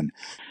them. And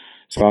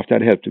so after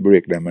I helped to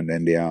break them, and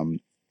then the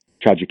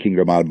Tragic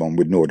Kingdom album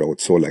with No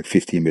Doubt sold like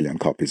 15 million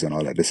copies and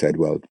all that, they said,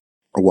 "Well,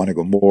 I want to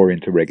go more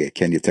into reggae.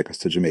 Can you take us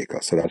to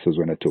Jamaica?" So that was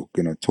when I took,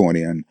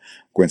 Tony and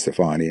Gwen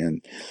Stefani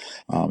and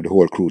the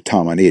whole crew,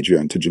 Tom and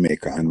Adrian, to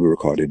Jamaica, and we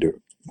recorded the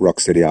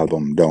Rocksteady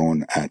album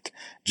down at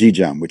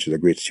G-Jam, which is a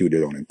great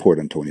studio down in Port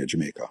Antonio,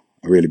 Jamaica.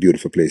 A really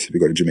beautiful place. If you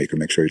go to Jamaica,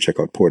 make sure you check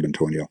out Port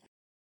Antonio.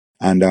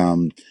 And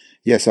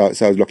so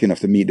I was lucky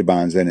enough to meet the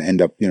bands and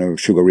end up,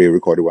 Sugar Ray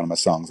recorded one of my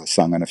songs. I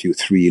sang on a few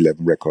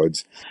 311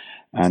 records.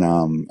 And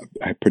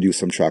I produced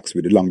some tracks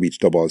with the Long Beach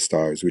Dub All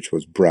Stars, which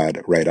was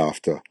Brad right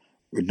after,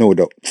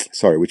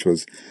 which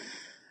was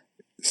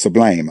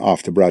Sublime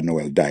after Brad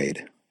Noel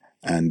died.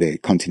 And they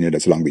continued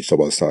as Long Beach Dub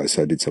All Stars,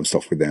 so I did some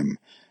stuff with them.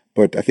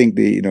 But I think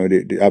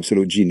the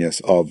absolute genius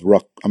of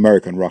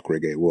American rock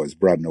reggae was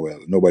Brad Noel.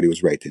 Nobody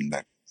was writing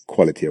that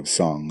quality of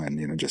song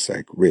and, just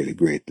like really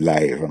great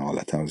live and all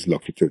that. I was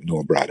lucky to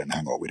know Brad and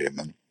hang out with him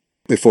and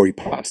before he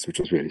passed, which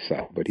was really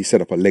sad. But he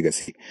set up a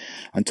legacy.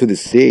 And to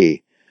this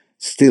day,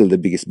 still the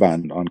biggest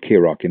band on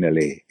K-Rock in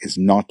LA is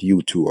not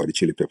U2 or the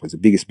Chili Peppers. The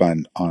biggest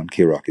band on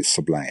K-Rock is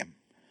Sublime.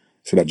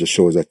 So that just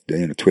shows that,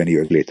 20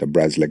 years later,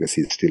 Brad's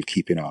legacy is still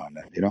keeping on,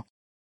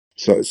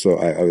 So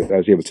I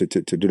was able to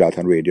do that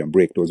on radio and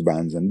break those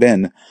bands. And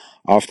then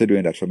after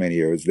doing that for many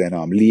years, then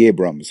Lee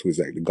Abrams, who's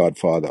like the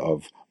godfather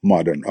of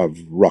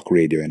rock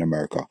radio in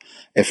America,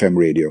 FM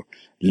radio,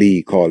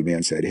 Lee called me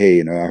and said,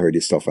 "Hey, I heard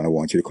this stuff and I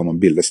want you to come and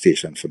build a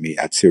station for me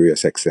at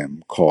Sirius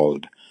XM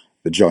called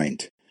The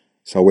Joint."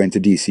 So I went to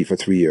DC for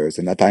 3 years,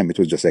 and at that time it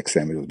was just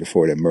XM. It was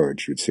before they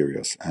merged with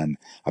Sirius, and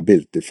I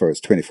built the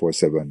first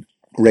 24/7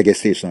 reggae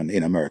station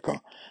in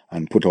America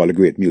and put all the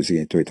great music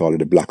into it, all of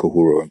the Black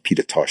Uhuru and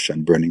Peter Tosh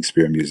and Burning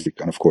Spear music,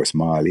 and of course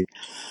Marley.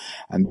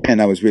 And then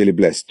I was really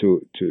blessed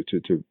to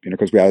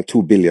because we had a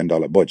 $2 billion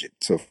budget.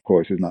 So of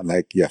course it's not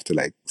like you have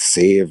to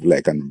save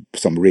on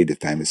some radio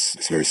time.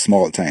 It's very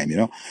small time,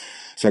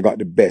 So I got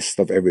the best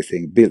of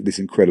everything, built this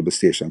incredible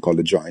station called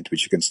The Joint,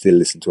 which you can still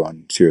listen to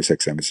on Sirius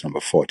XM. It's number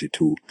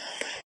 42.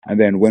 And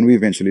then when we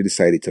eventually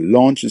decided to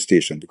launch the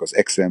station, because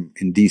XM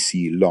in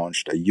DC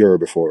launched a year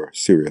before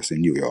Sirius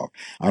in New York,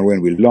 and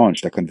when we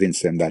launched, I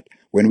convinced them that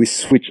when we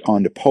switch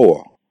on the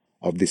power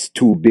of this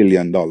 $2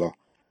 billion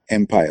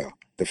empire,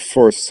 the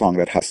first song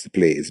that has to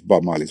play is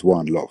Bob Marley's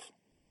One Love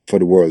for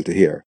the world to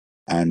hear.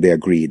 And they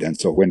agreed. And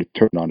so when they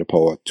turned on the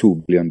power,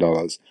 $2 billion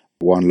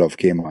One Love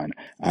came on,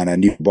 and I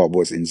knew Bob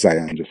was in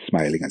Zion just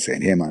smiling and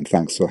saying, "Hey man,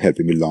 thanks for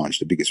helping me launch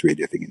the biggest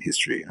radio thing in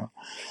history," you know.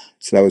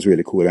 So that was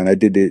really cool. And I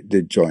did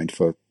the joint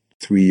for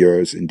 3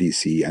 years in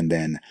DC, and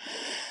then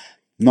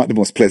not the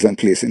most pleasant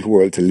place in the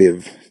world to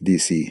live,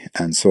 DC.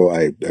 And so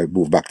I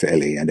moved back to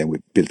LA, and then we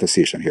built a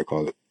station here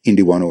called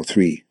Indie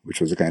 103, which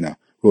was a kind of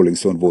Rolling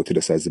Stone voted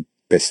us as the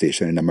best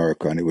station in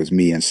America. And it was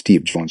me and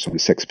Steve Jones from the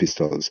Sex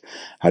Pistols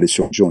had a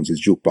show, Jones's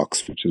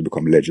Jukebox, which has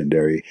become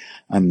legendary.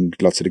 And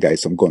lots of the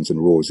guys from Guns N'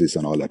 Roses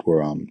and all that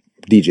were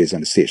DJs on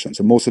the station.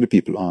 So most of the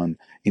people on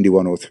Indie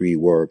 103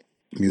 were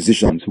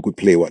musicians who could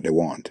play what they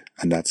want.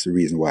 And that's the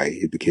reason why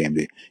it became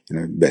the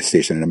best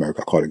station in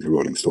America, according to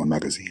Rolling Stone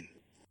magazine.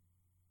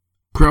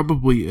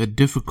 Probably a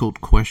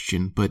difficult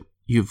question, but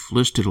you've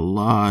listed a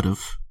lot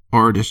of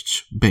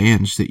artists,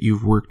 bands that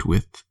you've worked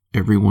with,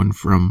 everyone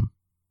from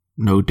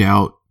No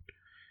Doubt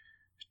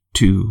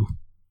to,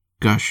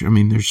 gosh, I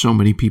mean, there's so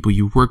many people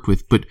you've worked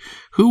with, but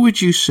who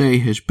would you say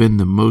has been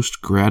the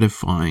most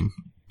gratifying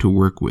to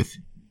work with?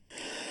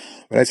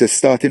 Well, I said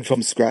starting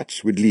from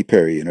scratch with Lee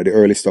Perry, the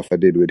early stuff I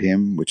did with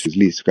him, which is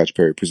Lee Scratch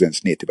Perry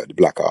Presents Native at the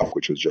Black Ark,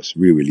 which was just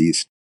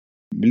re-released.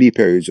 Lee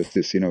Perry is just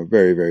this,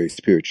 very, very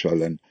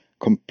spiritual and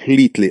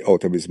completely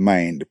out of his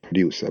mind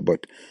producer,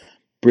 but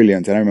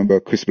brilliant. And I remember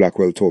Chris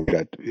Blackwell told me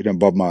that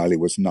Bob Marley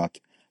was not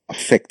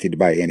affected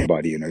by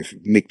anybody. If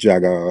Mick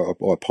Jagger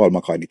or Paul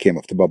McCartney came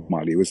up to Bob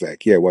Marley, he was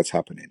like, yeah, what's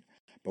happening?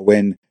 But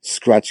when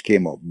Scratch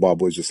came up,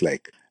 Bob was just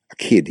like a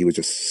kid. He was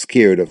just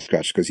scared of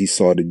Scratch because he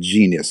saw the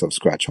genius of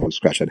Scratch, how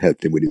Scratch had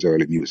helped him with his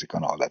early music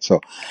and all that. So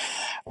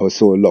I was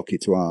so lucky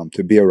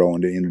to be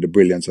around the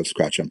brilliance of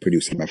Scratch and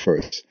producing my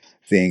first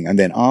thing. And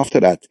then after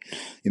that,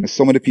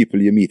 some of the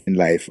people you meet in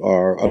life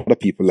are a lot of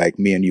people like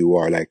me and you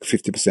are like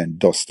 50%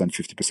 dust and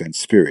 50%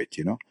 spirit,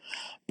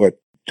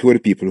 But two of the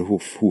people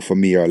who for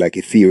me are like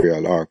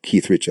ethereal are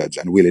Keith Richards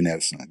and Willie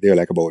Nelson. They're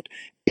like about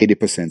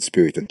 80%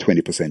 spirit and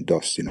 20%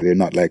 dust. They're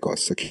not like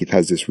us. So Keith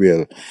has this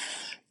real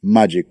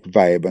magic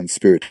vibe and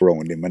spirit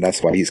around him, and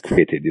that's why he's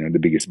created, the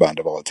biggest band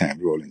of all time,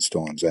 Rolling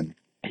Stones. And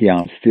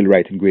still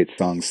writing great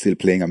songs, still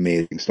playing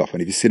amazing stuff.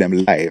 And if you see them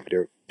live,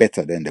 they're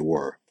better than they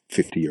were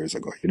 50 years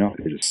ago.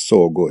 They're just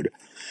so good.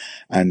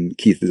 And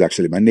Keith is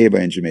actually my neighbor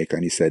in Jamaica,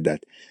 and he said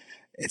that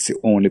it's the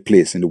only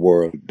place in the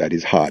world that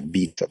his heart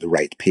beats at the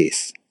right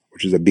pace,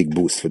 which is a big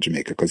boost for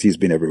Jamaica because he's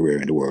been everywhere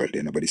in the world,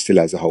 but he still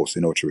has a house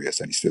in Ocho Rios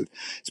and he still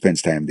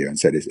spends time there and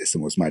said it's the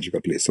most magical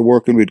place. So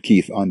working with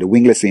Keith on the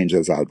Wingless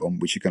Angels album,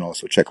 which you can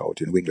also check out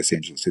in Wingless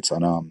Angels, it's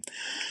on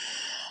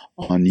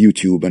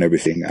YouTube and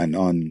everything and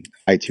on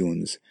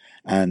iTunes.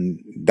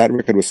 And that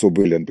record was so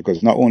brilliant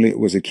because not only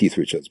was it Keith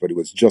Richards, but it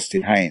was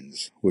Justin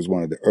Hines, who was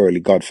one of the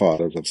early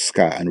godfathers of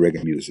ska and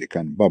reggae music.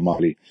 And Bob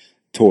Marley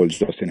told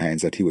Justin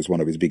Hines that he was one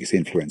of his biggest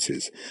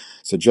influences.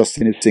 So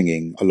Justin is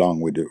singing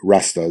along with the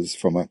Rastas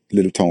from a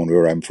little town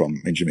where I'm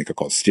from in Jamaica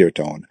called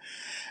Steertown.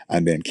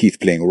 And then Keith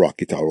playing rock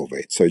guitar over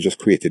it. So it just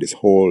created this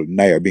whole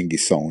Nyabinghi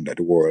sound that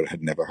the world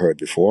had never heard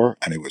before.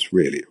 And it was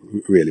really,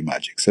 really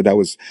magic. So that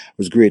was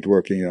great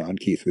working on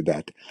Keith with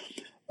that.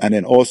 And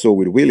then also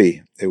with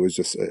Willie, it was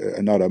just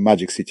another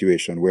magic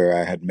situation where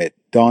I had met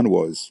Don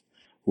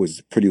who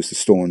produced the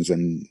Stones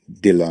and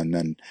Dylan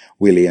and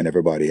Willie and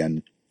everybody.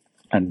 And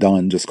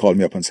Don just called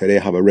me up and said, hey,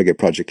 I have a reggae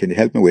project. Can you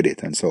help me with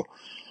it? And so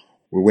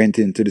we went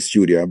into the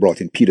studio and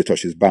brought in Peter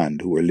Tosh's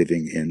band, who were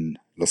living in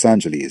Los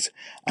Angeles.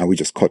 And we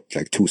just cut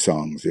like 2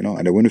 songs, And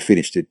then when we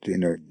finished it,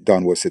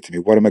 Don was said to me,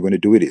 what am I going to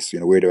do with this?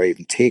 Where do I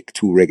even take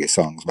 2 reggae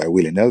songs by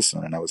Willie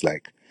Nelson? And I was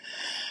like,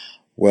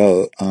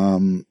 well,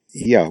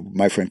 yeah,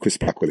 my friend Chris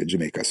Blackwell in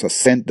Jamaica. So I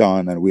sent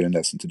Don and Willie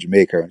Nelson to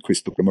Jamaica, and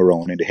Chris took them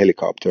around in the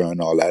helicopter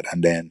and all that.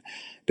 And then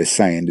they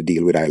signed the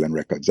deal with Island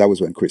Records. That was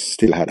when Chris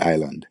still had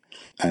Island.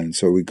 And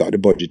so we got the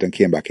budget and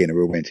came back in, and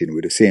we went in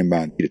with the same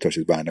band, Peter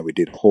Tosh's band, and we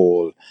did a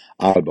whole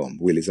album,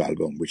 Willie's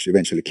album, which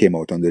eventually came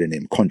out under the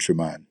name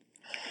Countryman.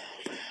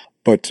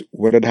 But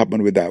what had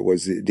happened with that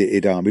was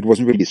it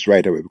wasn't released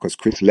right away because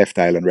Chris left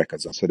Island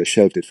Records, and so they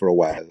shelved it for a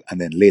while.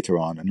 And then later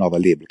on, another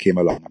label came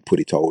along and put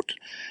it out.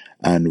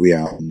 And we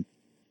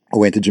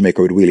went to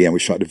Jamaica with Willie and we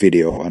shot the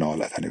video and all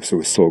that, and it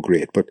was so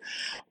great. But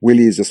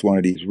Willie is just one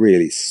of these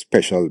really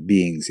special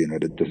beings,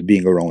 that just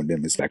being around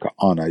him is like an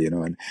honor,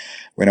 And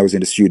when I was in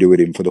the studio with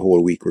him for the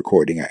whole week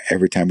recording,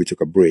 every time we took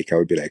a break, I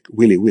would be like,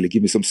 Willie,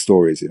 give me some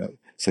stories,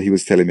 So he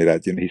was telling me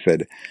that, he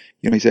said,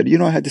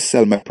 I had to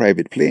sell my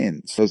private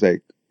plane. So I was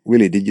like,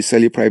 Willie, did you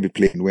sell your private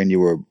plane when you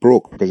were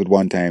broke? Because at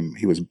one time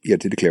he had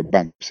to declare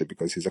bankruptcy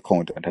because his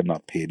accountant had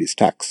not paid his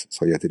tax,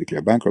 so he had to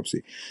declare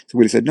bankruptcy. So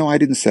Willie said, "No, I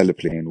didn't sell the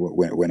plane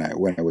when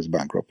I was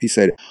bankrupt." He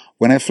said,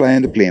 "When I fly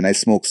in the plane, I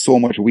smoke so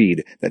much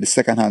weed that the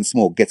secondhand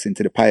smoke gets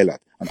into the pilot,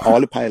 and all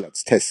the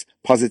pilots test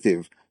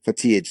positive for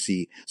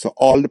THC. So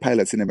all the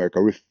pilots in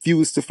America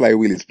refused to fly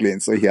Willie's plane,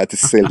 so he had to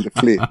sell the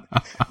plane.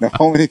 Now,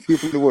 how many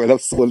people in the world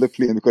have sold the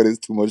plane because there's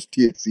too much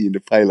THC in the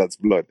pilot's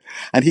blood?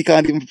 And he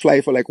can't even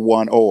fly for like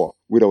 1 hour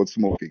without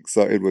smoking.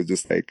 So it was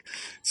just like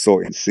so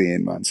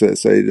insane, man. So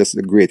he's just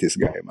the greatest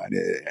guy, man.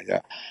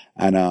 Yeah.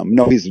 And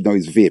now he's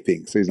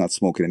vaping, so he's not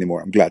smoking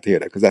anymore. I'm glad to hear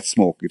that, because that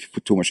smoke, if you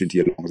put too much into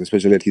your lungs,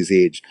 especially at his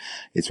age,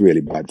 it's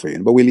really bad for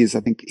you. But Willie's,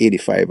 I think,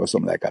 85 or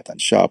something like that,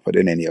 and sharper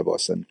than any of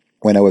us. And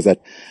when I was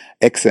at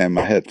XM,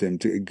 I helped him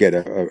to get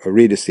a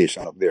radio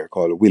station up there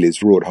called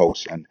Willie's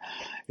Roadhouse, and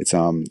it's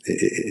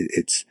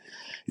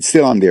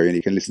still on there, and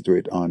you can listen to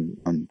it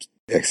on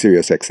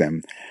Sirius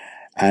XM.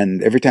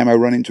 And every time I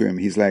run into him,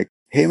 he's like,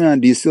 "Hey man,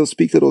 do you still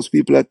speak to those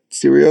people at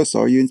Sirius?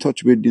 Or are you in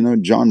touch with,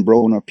 John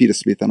Brown or Peter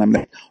Smith?" And I'm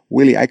like,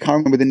 "Willie, I can't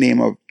remember the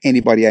name of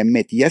anybody I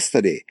met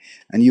yesterday.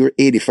 And you're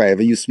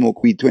 85 and you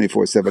smoke weed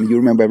 24/7. You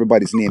remember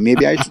everybody's name.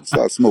 Maybe I should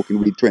start smoking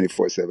weed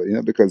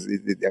 24/7, because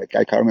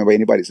I can't remember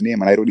anybody's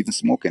name, and I don't even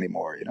smoke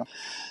anymore,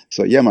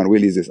 So yeah, man,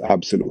 Willie's this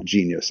absolute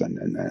genius,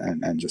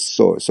 and just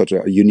such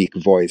a unique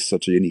voice,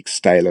 such a unique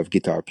style of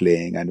guitar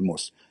playing, and the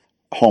most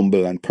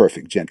humble and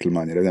perfect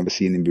gentleman. I've never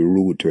seen him be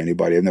rude to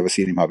anybody. I've never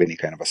seen him have any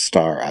kind of a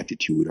star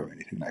attitude or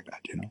anything like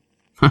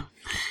that,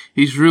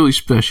 He's really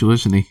special,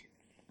 isn't he?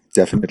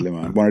 Definitely,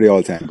 man. One of the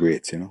all-time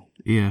greats,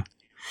 Yeah.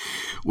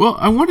 Well,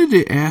 I wanted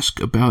to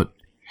ask about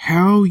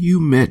how you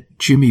met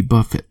Jimmy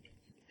Buffett.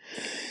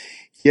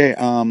 Yeah,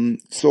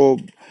 so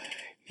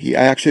I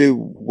actually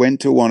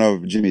went to one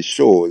of Jimmy's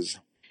shows,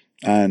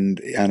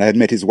 and I had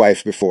met his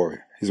wife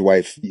before. His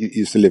wife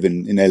used to live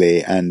in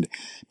LA,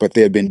 but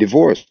they had been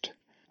divorced.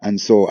 And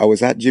so I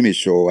was at Jimmy's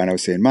show, and I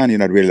was saying, "Man,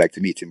 I'd really like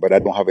to meet him, but I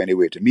don't have any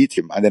way to meet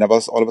him." And then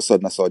all of a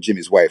sudden I saw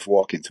Jimmy's wife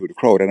walking through the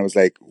crowd, and I was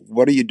like,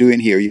 "What are you doing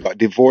here? You got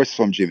divorced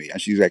from Jimmy?"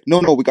 And she's like, No,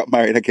 we got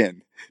married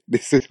again."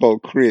 This is how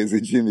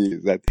crazy Jimmy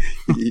is, that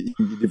he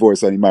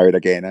divorced and he married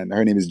again. And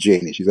her name is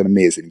Janie. She's an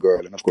amazing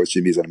girl. And of course,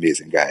 Jimmy's an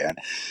amazing guy. And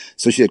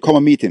so she said, "Come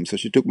and meet him." So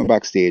she took me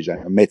backstage, and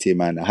I met him,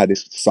 and I had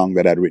this song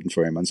that I'd written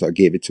for him. And so I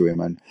gave it to him,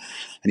 and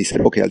he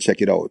said, "Okay, I'll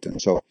check it out." And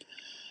so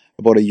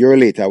about a year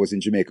later, I was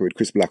in Jamaica with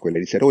Chris Blackwell,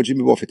 and he said, "Oh,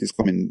 Jimmy Buffett is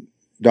coming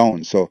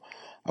down." So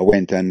I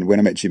went, and when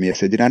I met Jimmy, I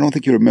said, "I don't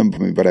think you remember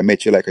me, but I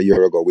met you like a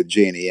year ago with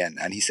Janie."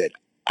 And he said,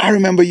 "I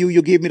remember you.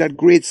 You gave me that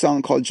great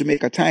song called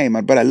Jamaica Time,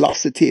 but I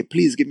lost the tape.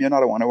 Please give me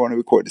another one. I want to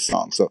record the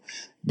song." So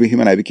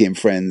him and I became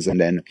friends, and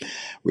then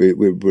we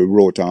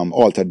wrote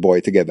Altered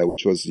Boy together,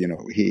 which was,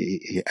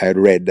 I had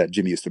read that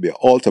Jimmy used to be an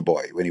altar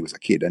boy when he was a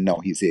kid, and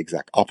now he's the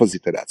exact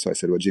opposite of that. So I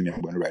said, "Well, Jimmy,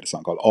 I'm going to write a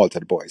song called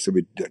Altered Boy." So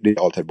we did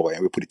Altered Boy,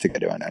 and we put it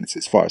together, and it's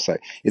his Far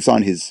Side. It's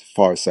on his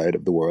Far Side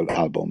of the World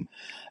album,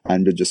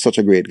 and just such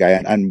a great guy,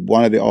 and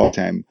one of the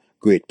all-time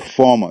great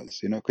performers,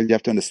 because you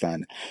have to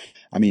understand,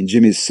 I mean,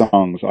 Jimmy's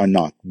songs are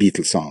not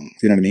Beatles songs,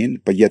 you know what I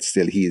mean? But yet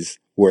still he's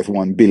worth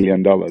 $1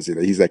 billion.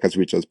 He's like as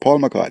rich as Paul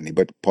McCartney,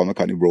 but Paul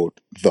McCartney wrote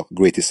the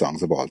greatest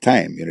songs of all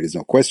time. There's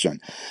no question.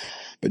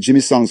 But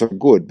Jimmy's songs are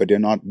good, but they're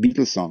not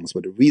Beatles songs.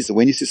 But the reason,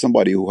 when you see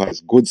somebody who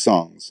has good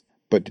songs,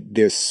 but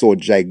they're so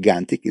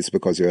gigantic, it's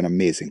because they're an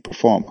amazing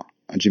performer.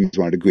 And Jimmy's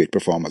one of the great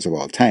performers of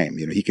all time.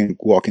 He can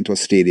walk into a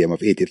stadium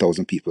of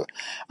 80,000 people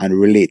and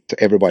relate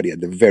to everybody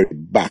at the very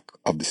back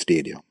of the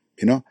stadium,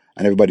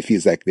 and everybody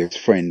feels like they're his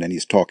friend, and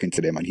he's talking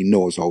to them, and he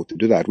knows how to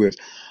do that. Whereas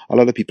a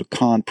lot of people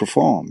can't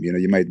perform.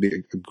 You might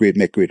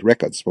make great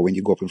records, but when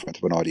you go up in front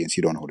of an audience,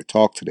 you don't know how to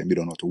talk to them. You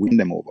don't know how to win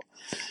them over.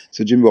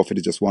 So Jimmy Buffett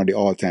is just one of the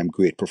all-time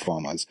great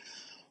performers.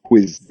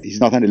 He's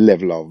not on the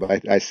level of,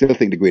 but I still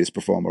think the greatest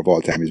performer of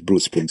all time is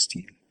Bruce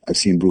Springsteen. I've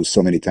seen Bruce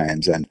so many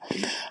times, and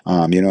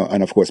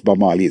and of course Bob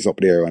Marley is up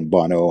there, and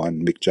Bono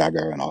and Mick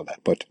Jagger and all that.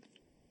 But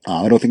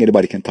I don't think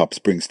anybody can top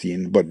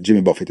Springsteen, but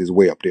Jimmy Buffett is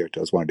way up there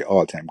as one of the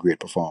all-time great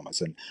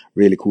performers, and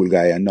really cool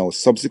guy. And now,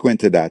 subsequent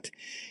to that,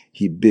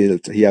 he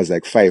has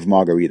like 5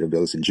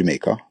 Margaritaville's in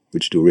Jamaica,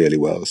 which do really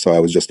well. So I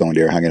was just down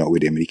there hanging out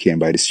with him, and he came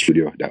by the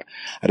studio.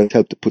 I just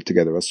helped to put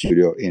together a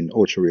studio in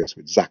Ocho Rios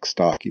with Zach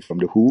Starkey from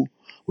The Who,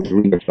 with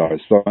Ringo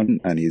Starr's son,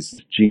 and his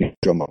genius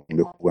drummer from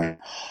The Who, and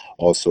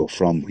also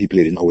he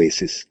played in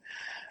Oasis.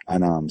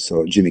 And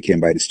so Jimmy came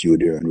by the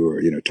studio, and we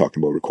were,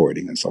 talking about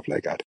recording and stuff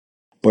like that.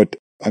 But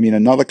I mean,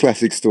 another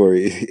classic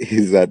story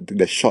is that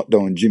they shot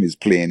down Jimmy's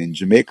plane in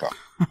Jamaica.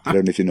 I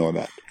don't know if you know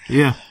that.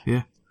 Yeah.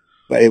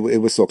 But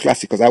it was so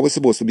classic, because I was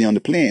supposed to be on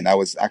the plane. I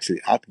was actually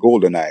at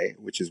GoldenEye,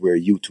 which is where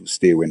U2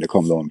 stay when they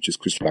come down, which is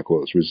Chris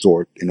Blackwell's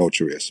resort in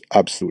Ocho Rios.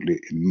 Absolutely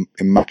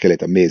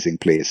immaculate, amazing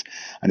place.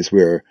 And it's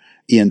where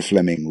Ian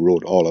Fleming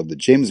wrote all of the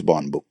James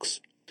Bond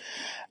books,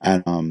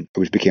 and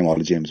which became all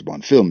the James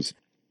Bond films.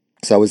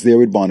 So I was there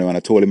with Bono, and I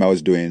told him I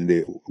was doing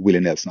the Willie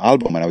Nelson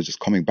album, and I was just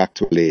coming back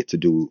to LA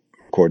to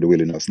record the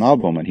Willie Nelson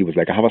album. And he was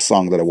like, "I have a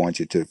song that I want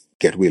you to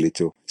get Willie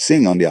to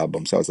sing on the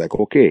album." So I was like,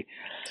 "Okay."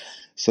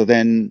 So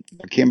then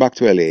I came back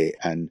to LA,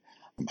 and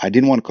I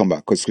didn't want to come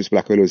back because Chris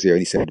Blackwell was there,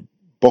 and he said,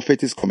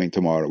 Buffett is coming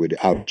tomorrow with the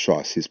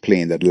Albatross, his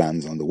plane that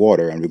lands on the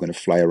water, and we're going to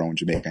fly around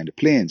Jamaica in the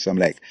plane. So I'm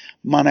like,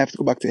 man, I have to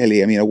go back to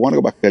LA. I mean, I want to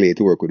go back to LA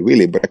to work with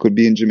Willie, but I could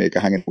be in Jamaica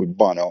hanging with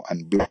Bono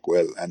and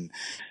Blackwell and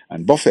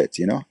Buffett,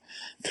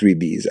 3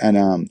 Bs.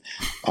 And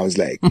I was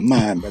like,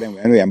 man, but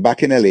anyway, I'm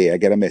back in LA. I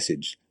get a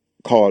message,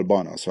 call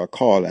Bono. So I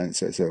call and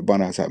so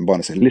Bono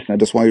said, listen, I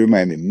just want you to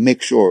remind me,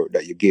 make sure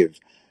that you give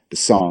the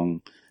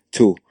song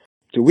to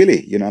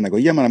Willie, and I go,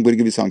 yeah, man, I'm going to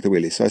give you a song to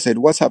Willie. So I said,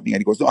 what's happening? And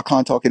he goes, no, I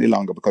can't talk any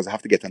longer because I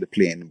have to get on the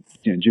plane.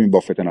 Jimmy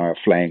Buffett and I are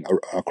flying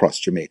across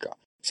Jamaica.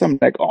 So I'm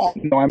like, oh,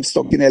 no, I'm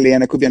stuck in LA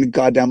and I could be on a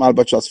goddamn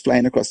Albatross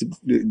flying across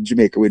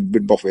Jamaica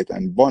with Buffett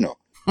and Bono.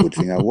 Good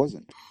thing I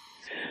wasn't.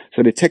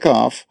 So they take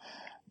off.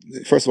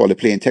 First of all, the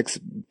plane takes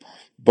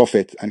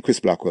Buffett and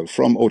Chris Blackwell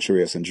from Ocho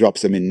and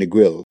drops them in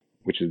Negril,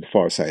 which is the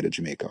far side of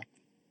Jamaica.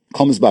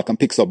 Comes back and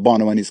picks up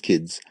Bono and his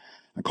kids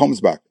and comes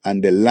back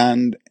and they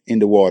land in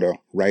the water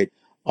right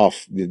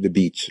off the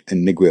beach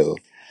in Negril.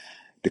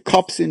 The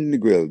cops in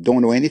Negril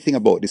don't know anything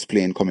about this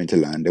plane coming to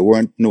land. They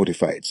weren't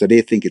notified. So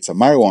they think it's a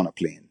marijuana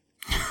plane.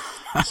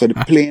 So the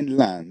plane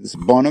lands.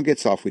 Bono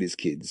gets off with his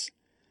kids.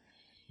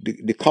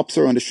 The cops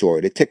are on the shore.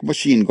 They take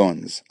machine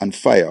guns and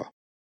fire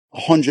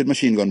 100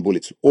 machine gun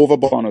bullets over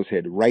Bono's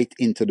head right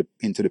into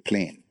the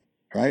plane.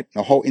 Right?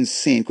 Now, how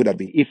insane could that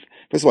be?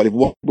 First of all, if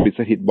one bullet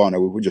had hit Bono,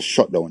 we would just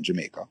shut down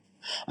Jamaica.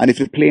 And if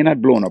the plane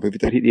had blown up, if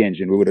it had hit the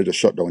engine, we would have just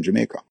shut down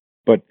Jamaica.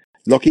 But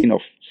lucky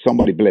enough,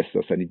 somebody blessed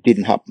us and it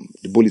didn't happen.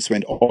 The bullets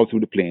went all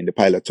through the plane. The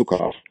pilot took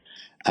off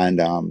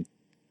and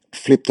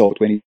flipped out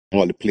when he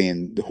saw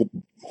the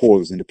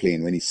holes in the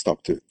plane when he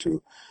stopped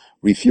to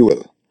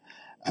refuel.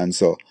 And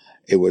so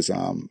it was,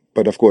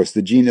 but of course,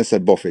 the genius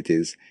at Buffett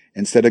is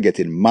instead of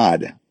getting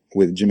mad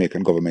with the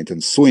Jamaican government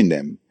and suing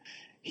them,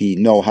 he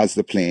now has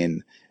the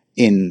plane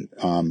in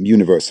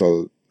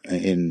Universal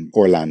in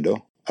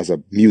Orlando as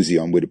a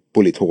museum with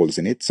bullet holes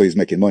in it. So he's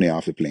making money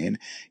off the plane.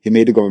 He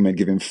made the government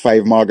give him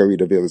 5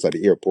 Margaritavilles at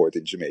the airport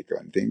in Jamaica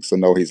and things. So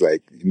now he's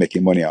like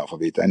making money off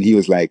of it. And he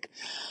was like,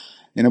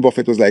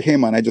 Buffett was like, hey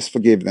man, I just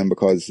forgave them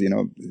because,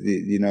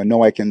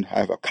 now I can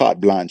have a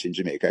carte blanche in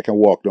Jamaica. I can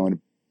walk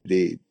down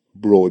the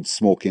road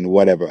smoking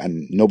whatever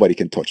and nobody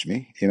can touch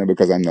me,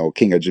 because I'm now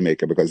king of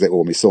Jamaica because they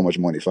owe me so much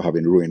money for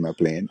having ruined my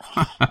plane.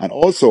 And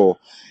also,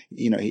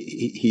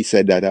 he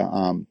said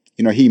that,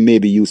 he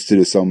maybe used to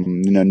do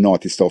some,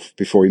 naughty stuff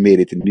before he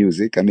made it in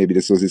music, and maybe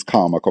this was his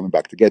karma coming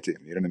back to get him.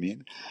 You know what I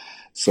mean?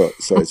 So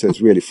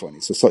it's really funny.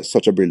 So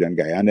such a brilliant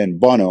guy. And then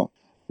Bono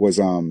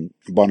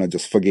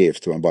just forgave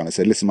too. And Bono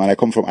said, listen, man, I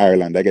come from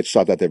Ireland. I get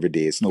shot at every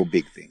day. It's no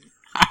big thing.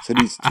 So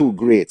these two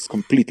greats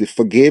completely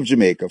forgave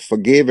Jamaica,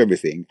 forgave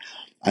everything.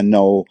 And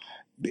now,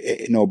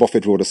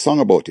 Buffett wrote a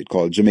song about it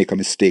called Jamaica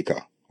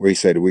Mistaker, where he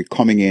said, we're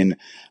coming in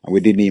and we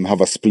didn't even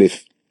have a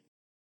spliff.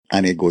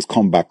 And it goes,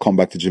 come back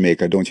to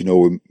Jamaica. Don't you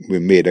know we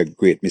made a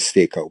great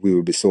mistake? We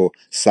would be so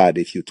sad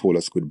if you told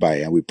us goodbye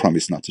and we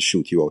promised not to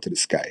shoot you out of the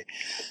sky.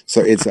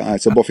 So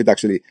so Buffett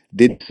actually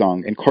did the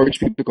song, encouraged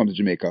people to come to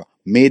Jamaica,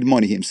 made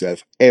money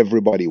himself.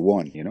 Everybody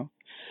won,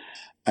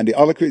 And the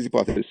other crazy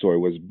part of the story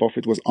was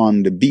Buffett was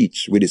on the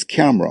beach with his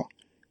camera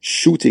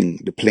shooting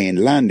the plane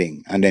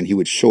landing. And then he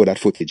would show that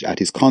footage at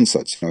his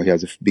concerts. He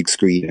has a big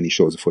screen and he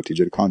shows the footage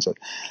of the concert.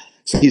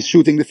 So he's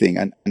shooting the thing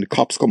and the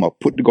cops come up,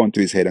 put the gun to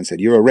his head and said,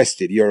 you're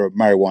arrested. You're a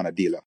marijuana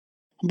dealer.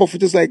 And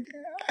Buffett was like,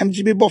 I'm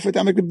Jimmy Buffett.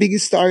 I'm like the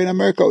biggest star in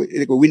America.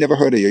 They go, we never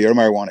heard of you. You're a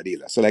marijuana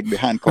dealer. So like the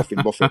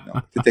handcuffing Buffett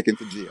now to take him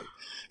to jail.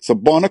 So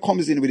Bono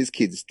comes in with his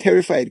kids,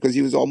 terrified because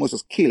he was almost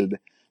just killed.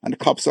 And the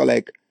cops are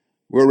like,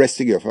 we're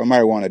arresting you for a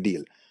marijuana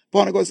deal.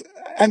 Bono goes,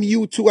 I'm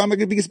you too. I'm like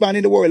the biggest band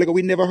in the world. Like,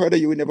 we never heard of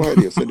you. We never heard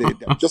of you. So they're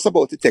just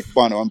about to take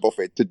Bono and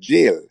Buffett to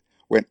jail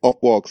when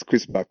up walks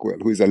Chris Blackwell,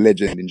 who is a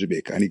legend in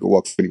Jamaica. And he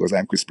walks and he goes,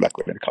 I'm Chris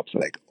Blackwell. And the cops are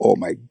like, oh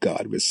my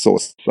God, we're so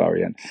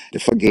sorry. And they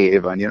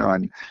forgave and,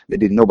 and they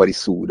did, nobody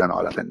sued and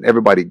all that. And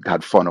everybody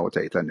had fun out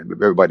of it and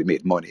everybody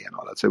made money and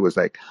all that. So it was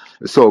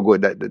so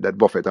good that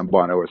Buffett and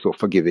Bono were so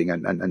forgiving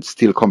and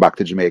still come back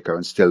to Jamaica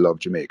and still love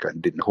Jamaica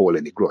and didn't hold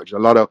any grudge. A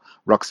lot of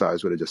rock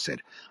stars would have just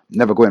said,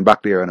 never going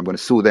back there and I'm going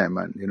to sue them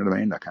and you know what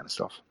I mean? That kind of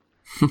stuff.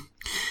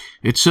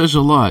 It says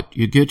a lot.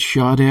 You get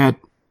shot at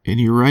and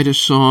you write a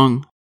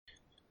song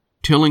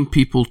telling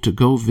people to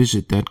go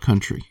visit that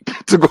country.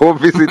 To go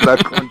visit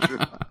that country.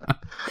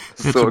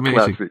 That's so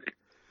amazing. Classic.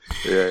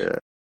 Yeah.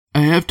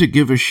 I have to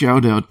give a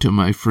shout out to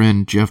my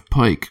friend Jeff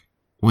Pike.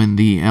 When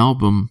the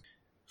album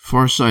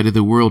Far Side of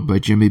the World by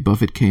Jimmy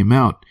Buffett came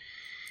out,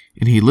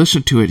 and he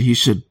listened to it, he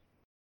said,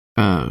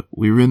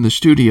 we were in the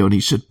studio, and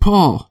he said,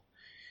 Paul,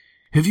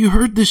 have you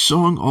heard this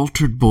song,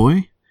 Altered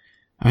Boy?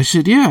 I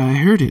said, yeah, I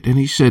heard it. And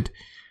he said,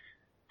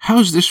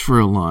 how's this for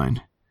a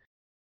line?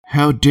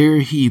 How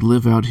dare he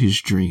live out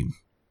his dream?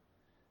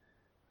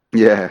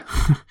 Yeah.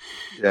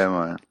 Yeah,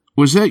 man.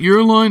 Was that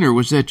your line or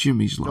was that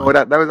Jimmy's line? No,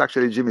 that was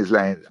actually Jimmy's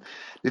line.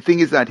 the thing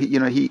is that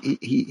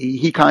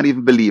he can't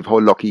even believe how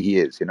lucky he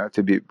is,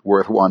 to be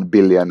worth 1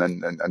 billion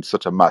and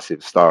such a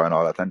massive star and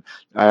all that. And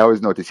I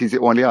always notice he's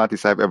the only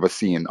artist I've ever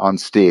seen on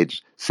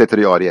stage say to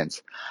the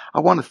audience, I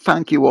want to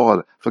thank you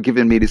all for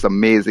giving me this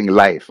amazing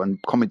life and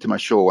coming to my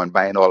show and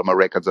buying all of my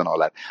records and all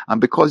that.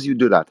 And because you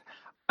do that,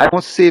 I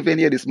don't save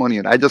any of this money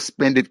and I just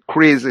spend it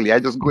crazily. I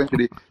just go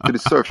into the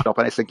surf shop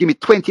and I say, give me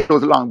 20 of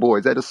those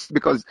longboards. I just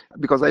because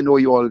I know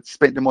you all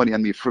spent the money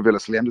on me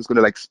frivolously. I'm just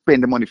gonna like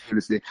spend the money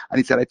frivolously. And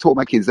he said, I told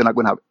my kids they're not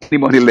gonna have any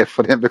money left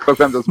for them because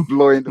I'm just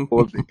blowing the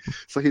whole thing.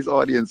 So his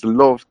audience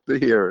loved to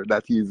hear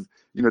that he's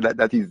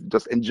that he's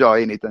just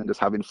enjoying it and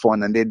just having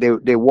fun, and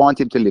they want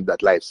him to live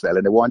that lifestyle,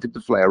 and they want him to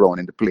fly around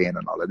in the plane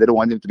and all that. They don't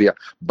want him to be a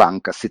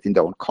banker sitting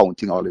down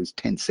counting all his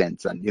 10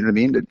 cents, and you know what I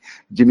mean. That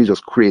Jimmy's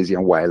just crazy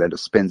and wild and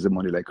just spends the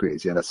money like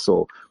crazy, and that's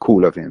so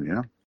cool of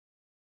him.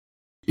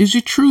 Is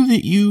it true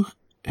that you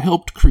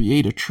helped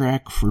create a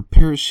track for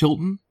Paris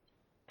Hilton?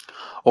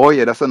 Oh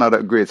yeah, that's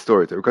another great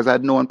story too, because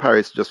I'd known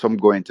Paris just from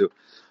going to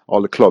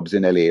all the clubs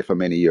in LA for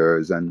many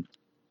years. And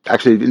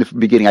actually, in the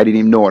beginning, I didn't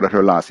even know that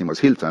her last name was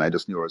Hilton. I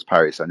just knew her as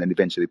Paris. And then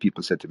eventually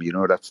people said to me,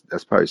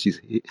 that's Paris. She's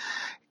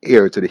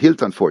heir to the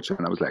Hilton fortune.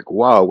 And I was like,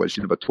 wow, well,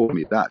 she never told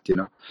me that.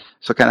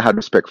 So I kind of had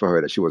respect for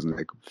her that she wasn't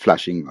like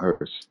flashing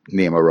her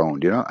name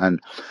around. And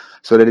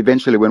so that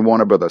eventually when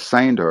Warner Brothers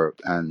signed her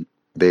and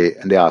they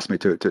asked me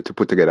to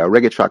put together a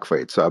reggae track for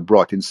it. So I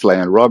brought in Sly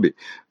and Robbie.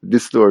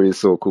 This story is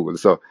so cool.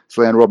 So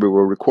Sly and Robbie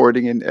were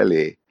recording in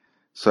LA.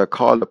 So I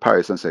called the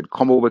Paris and said,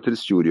 come over to the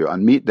studio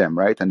and meet them,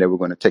 right? And then we're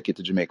going to take it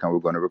to Jamaica and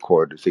we're going to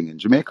record the thing in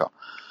Jamaica.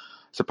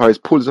 So Paris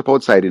pulls up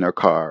outside in her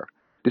car.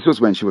 This was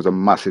when she was a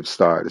massive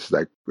star. This is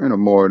like,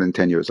 more than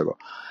 10 years ago.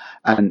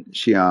 And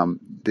she,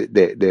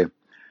 the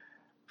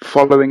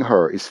following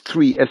her is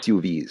 3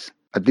 SUVs.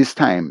 At this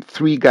time,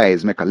 3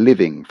 guys make a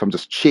living from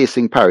just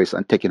chasing Paris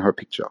and taking her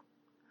picture.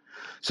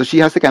 So she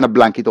has to kind of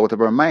blank it out of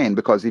her mind,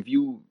 because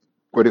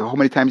how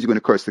many times are you going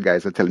to curse the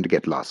guys and tell them to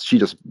get lost? She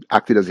just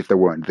acted as if they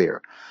weren't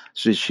there.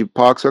 So she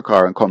parks her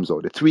car and comes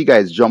out. The 3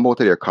 guys jump out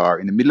of their car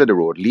in the middle of the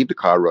road, leave the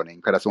car running,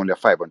 because that's only a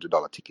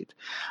 $500 ticket.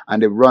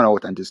 And they run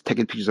out and just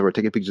taking pictures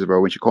of her.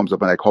 When she comes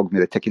up and like hug me,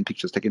 they're taking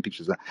pictures.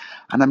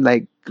 And I'm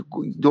like,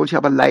 don't you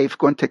have a life?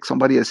 Go and take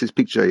somebody else's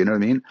picture, you know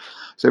what I mean?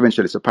 So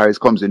eventually, Paris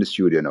comes in the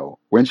studio now.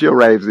 When she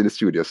arrives in the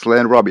studio, Sly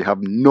and Robbie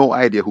have no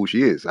idea who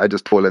she is. I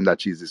just told them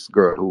that she's this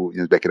girl who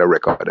is making a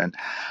record.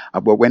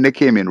 But when they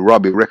came in,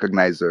 Robbie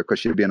recognized her because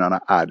she'd been on an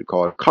ad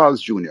called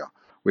Carl's Jr.,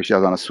 where she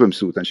has on a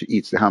swimsuit and she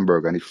eats the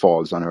hamburger and it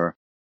falls on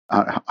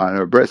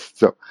her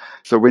breast.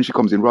 So when she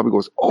comes in, Robbie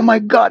goes, oh my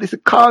God, it's a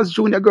Carl's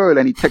Jr. girl.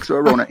 And he takes her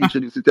around and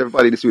introduces to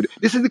everybody in the studio.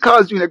 This is the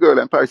Carl's Jr. girl.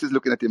 And Paris is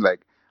looking at him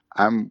like,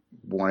 I'm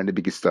one of the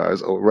biggest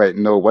stars. Oh, right.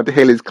 No, what the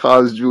hell is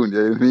Carl's Jr.? You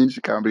know what I mean?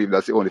 She can't believe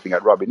that's the only thing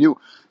that Robbie knew.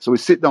 So we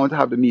sit down to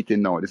have the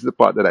meeting now. This is the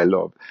part that I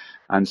love.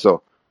 And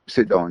so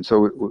sit down.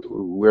 So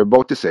we're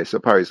about to say, so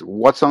Paris,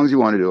 what songs you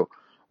want to do?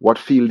 What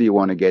field do you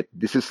want to get?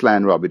 This is Sly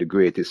and Robbie, the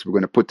greatest. We're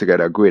going to put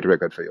together a great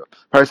record for you.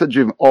 Paris had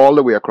driven all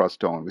the way across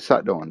town. We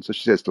sat down. So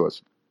she says to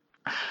us,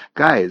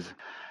 guys,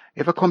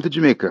 if I come to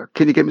Jamaica,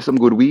 can you get me some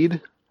good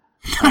weed?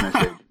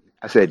 And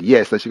I said,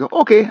 yes. And she goes,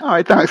 okay, all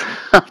right, thanks.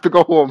 I have to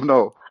go home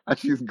now. And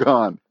she's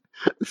gone.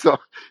 So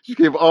she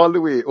came all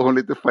the way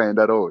only to find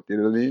that out. You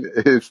know what I mean?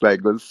 It's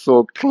like, that's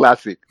so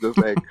classic. Just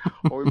like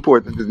how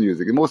important is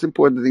music. The most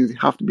important thing is you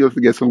have to be able to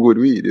get some good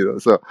weed,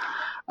 So,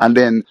 and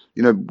then,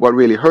 what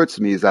really hurts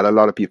me is that a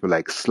lot of people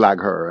like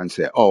slag her and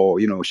say, oh,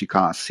 she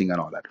can't sing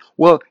and all that.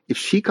 Well, if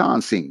she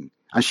can't sing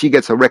and she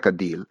gets a record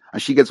deal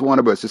and she gets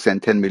Warner Bros. To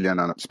spend 10 million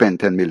on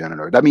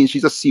her, that means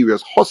she's a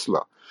serious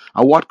hustler.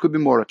 And what could be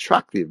more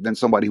attractive than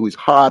somebody who is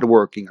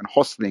hardworking and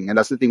hustling? And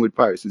that's the thing with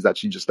Paris, is that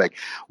she just like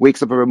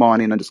wakes up every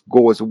morning and just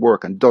goes to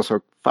work and does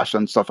her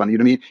fashion stuff. And you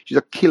know what I mean? She's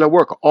a killer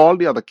worker. All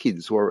the other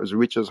kids who are as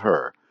rich as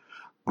her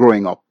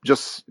growing up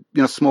just,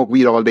 smoke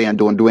weed all day and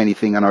don't do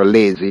anything and are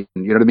lazy.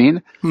 You know what I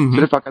mean? Mm-hmm.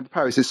 So the fact that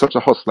Paris is such a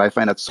hustler, I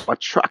find that so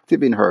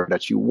attractive in her,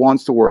 that she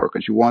wants to work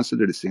and she wants to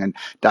do this thing. And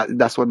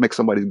that's what makes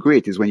somebody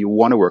great, is when you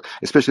want to work,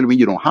 especially when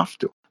you don't have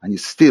to. And you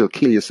still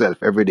kill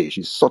yourself every day.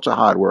 She's such a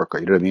hard worker,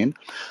 you know what I mean?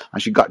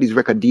 And she got these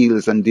record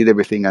deals and did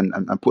everything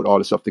and put all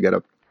the stuff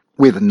together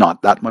with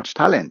not that much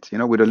talent,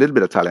 with a little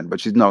bit of talent. But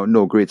she's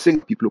no great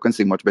singer. People who can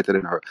sing much better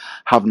than her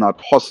have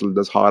not hustled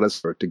as hard as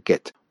her to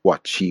get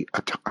what she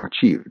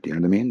achieved, you know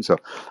what I mean? So,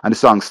 and the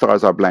song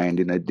Stars Are Blind,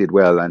 it did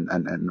well and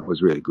it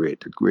was really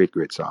great. A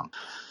great song.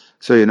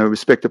 So,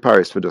 respect to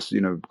Paris for just,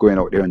 going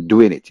out there and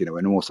doing it,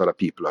 when most other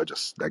people are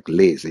just like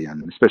lazy,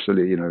 and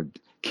especially,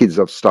 kids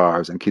of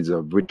stars and kids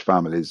of rich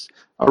families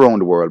around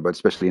the world, but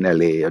especially in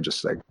LA, are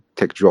just like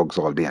take drugs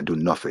all day and do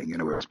nothing,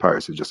 whereas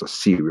Paris is just a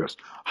serious,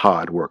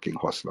 hard-working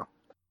hustler.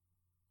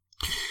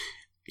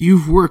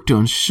 You've worked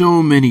on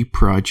so many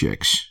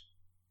projects.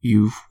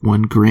 You've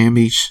won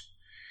Grammys.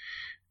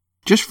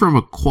 Just from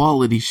a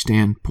quality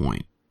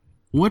standpoint,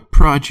 what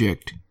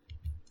project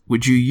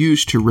would you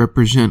use to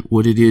represent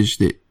what it is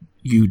that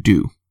you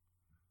do?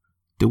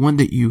 The one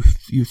that you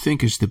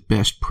think is the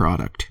best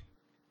product?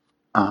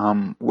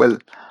 Well,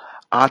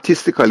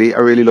 Artistically, I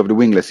really love the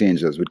Wingless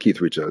Angels with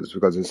Keith Richards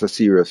because it's a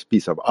serious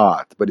piece of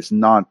art, but it's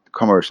not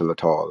commercial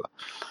at all.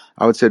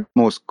 I would say the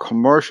most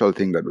commercial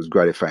thing that was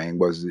gratifying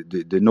was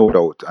the No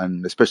Doubt,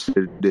 and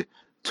especially the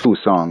two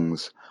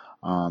songs,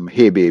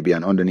 Hey Baby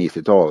and Underneath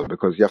It All,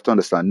 because you have to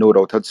understand, No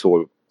Doubt had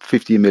sold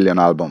 50 million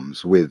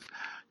albums with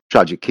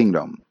Tragic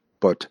Kingdom,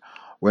 but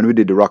when we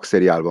did the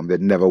Rocksteady album,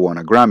 they'd never won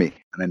a Grammy.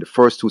 And then the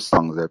first two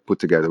songs I put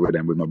together with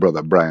them, with my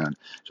brother Brian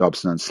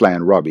Jobson and Sly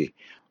and Robbie,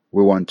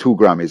 we won two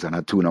Grammys and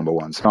had two number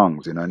one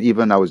songs, you know. And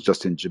even I was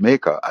just in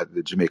Jamaica at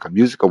the Jamaican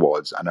Music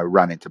Awards, and I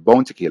ran into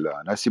Bounty Killer,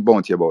 and I see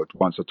Bounty about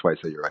once or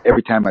twice a year.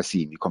 Every time I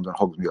see him, he comes and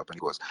hugs me up and he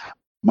goes,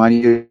 "Man,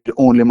 you're the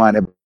only man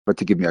ever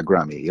to give me a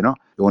Grammy." You know,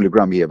 the only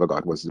Grammy he ever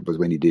got was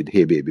when he did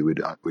 "Hey Baby" with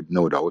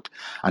No Doubt.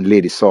 And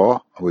Lady Saw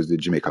was the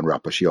Jamaican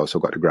rapper. She also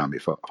got a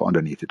Grammy for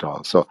Underneath It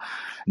All. So,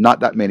 not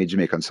that many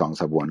Jamaican songs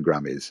have won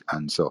Grammys,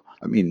 and so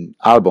I mean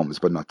albums,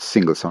 but not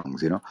single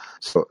songs. You know,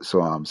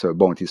 so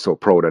Bounty's so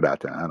proud of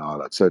that and all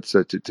that. So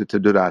to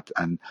do that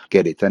and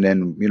get it, and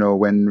then you know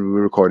when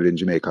we recorded in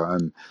Jamaica,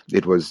 and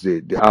it was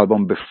the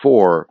album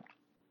before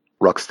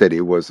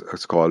Rocksteady was,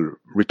 it's called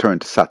Return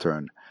to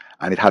Saturn,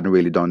 and it hadn't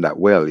really done that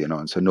well, you know.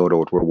 And so no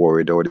doubt we're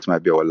worried, oh, this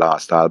might be our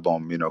last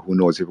album, you know, who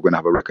knows if we're going to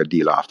have a record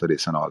deal after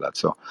this and all that.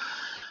 So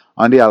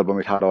on the album,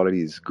 it had all of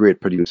these great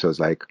producers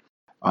like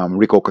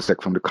Rick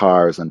Ocasek from the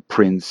Cars and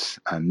Prince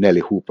and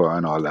Nelly Hooper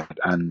and all that.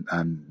 And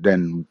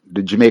then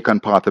the Jamaican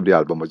part of the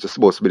album was just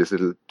supposed to be this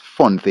little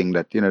fun thing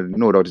that, you know,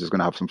 no doubt is just going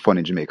to have some fun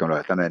in Jamaica,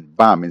 right? And then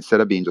bam,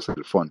 instead of being just a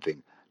little fun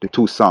thing, the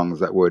two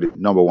songs that were the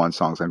number one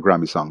songs and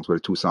Grammy songs were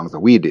the two songs that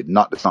we did,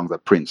 not the songs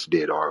that Prince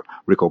did or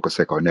Rick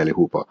Ocasek or Nelly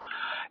Hooper.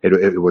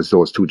 It was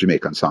those two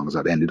Jamaican songs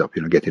that ended up,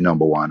 you know, getting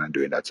number one and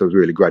doing that. So it was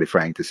really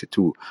gratifying to see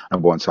two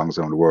number one songs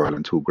around the world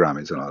and two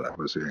Grammys and all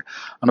that.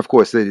 And of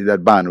course,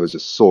 that band was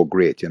just so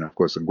great. You know, of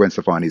course, Gwen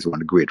Stefani is one of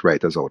the great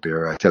writers out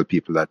there. I tell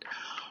people that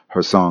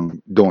her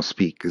song "Don't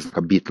Speak" is like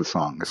a Beatles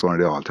song. It's one of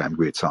the all-time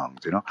great songs,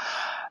 you know.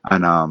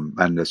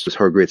 And it's just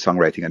her great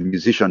songwriting and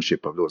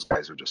musicianship of those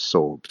guys were just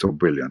so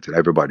brilliant, and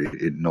everybody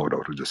in No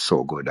Doubt was just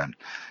so good. And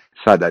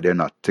sad that they're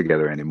not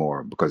together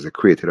anymore because they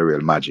created a real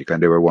magic,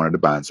 and they were one of the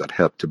bands that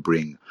helped to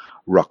bring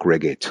rock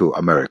reggae to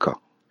America,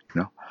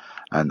 you know.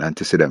 And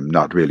to see them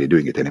not really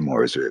doing it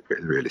anymore is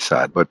really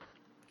sad. But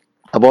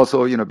I've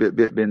also, you know,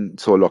 been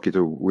so lucky to,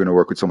 you know,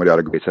 work with some of the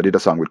other greats. I did a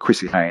song with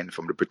Chrissy Hine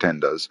from The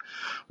Pretenders,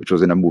 which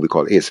was in a movie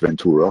called Ace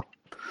Ventura.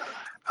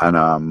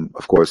 And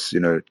of course, you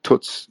know,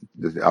 Toots,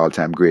 the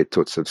all-time great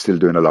Toots, I'm still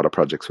doing a lot of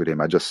projects with him.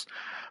 I just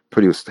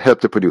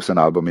helped to produce an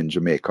album in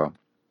Jamaica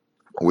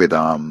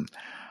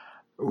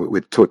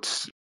with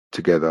Toots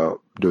together,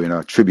 doing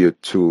a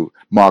tribute to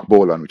Mark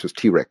Bolan, which was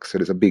T-Rex. So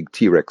there's a big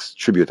T-Rex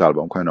tribute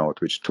album coming out,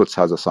 which Toots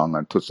has a song,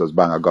 and Toots does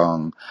Bang a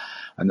Gong.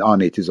 And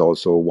on it is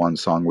also one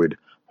song with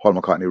Paul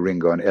McCartney,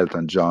 Ringo, and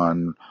Elton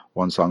John,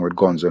 one song with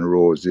Guns N'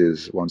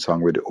 Roses, one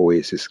song with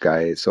Oasis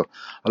guys. So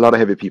a lot of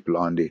heavy people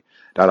on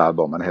that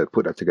album, and I helped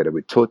put that together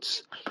with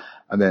Toots.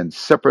 And then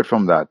separate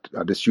from that,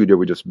 the studio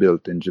we just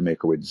built in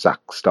Jamaica with Zach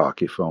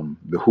Starkey from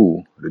The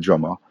Who, the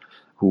drummer,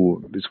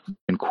 who is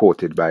been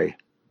quoted by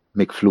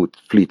Mick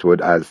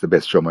Fleetwood as the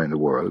best drummer in the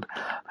world.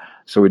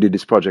 So we did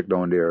this project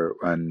down there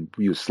and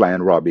we used Sly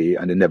and Robbie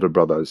and the Neville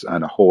Brothers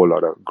and a whole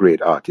lot of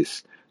great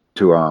artists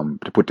to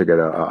put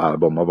together an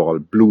album of all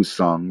blues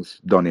songs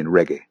done in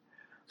reggae.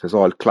 So it's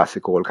all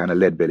classical kind of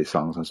lead belly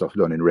songs and stuff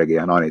done in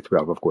reggae. And on it we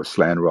have, of course,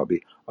 Sly and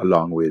Robbie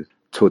along with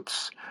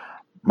Toots,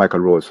 Michael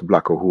Rose from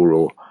Black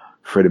Uhuru,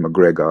 Freddie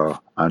McGregor,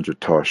 Andrew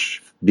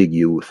Tosh, Big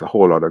Youth, a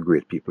whole lot of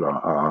great people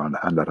are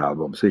on that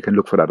album. So you can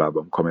look for that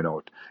album coming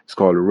out. It's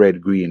called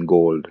Red, Green,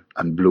 Gold,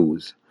 and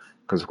Blues.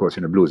 Because, of course,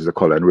 you know, blues is a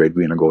color, and red,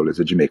 green, and gold is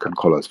the Jamaican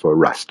colors for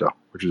Rasta,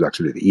 which is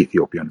actually the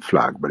Ethiopian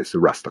flag, but it's the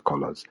Rasta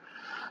colors.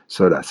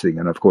 So that's thing.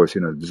 And, of course,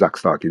 you know, Zach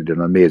Starkey did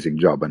an amazing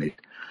job on it.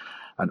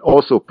 And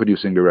also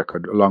producing the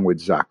record, along with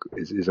Zach,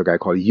 is a guy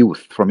called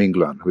Youth from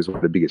England, who's one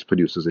of the biggest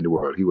producers in the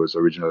world. He was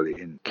originally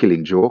in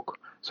Killing Joke,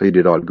 so he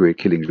did all great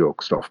Killing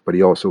Joke stuff. But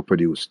he also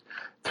produced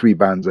 3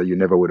 bands that you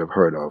never would have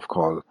heard of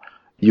called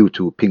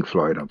U2, Pink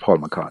Floyd, and Paul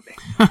McCartney.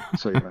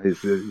 So you know,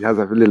 he has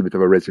a little bit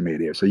of a resume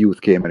there. So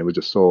Youth came, and it was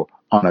just so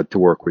honored to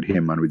work with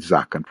him and with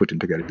Zach and putting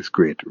together this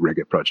great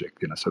reggae project.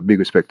 You know, so big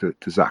respect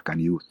to Zach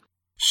and Youth.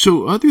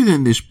 So other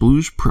than this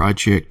blues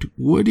project,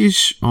 what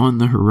is on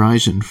the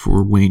horizon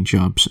for Wayne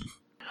Jobson?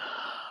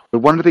 But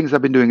one of the things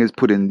I've been doing is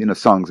putting, you know,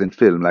 songs in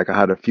film. Like I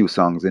had a few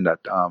songs in that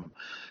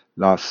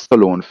last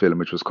Stallone film,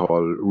 which was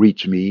called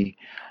Reach Me.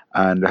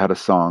 And I had a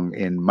song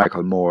in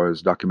Michael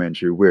Moore's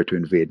documentary, Where to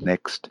Invade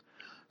Next.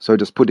 So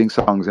just putting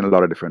songs in a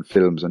lot of different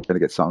films and trying to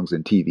get songs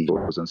in TV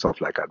shows and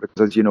stuff like that.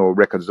 Because as you know,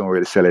 records don't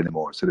really sell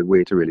anymore. So the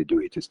way to really do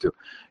it is to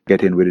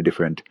get in with the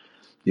different,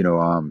 you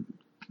know,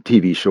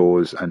 TV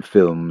shows and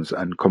films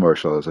and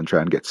commercials and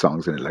try and get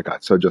songs in it like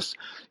that. So just,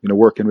 you know,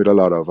 working with a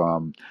lot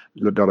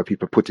of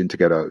people putting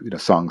together, you know,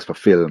 songs for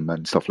film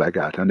and stuff like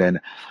that. And then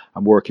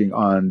I'm working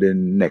on the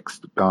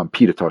next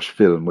Peter Tosh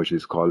film, which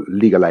is called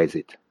Legalize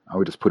It. And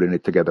we're just putting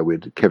it together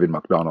with Kevin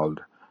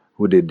MacDonald,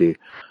 who did the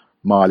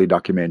Marley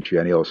documentary,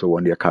 and he also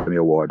won the Academy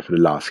Award for The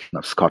Last King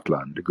of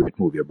Scotland, the great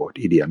movie about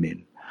Idi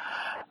Amin.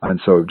 And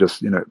so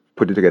just,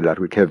 putting together that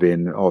with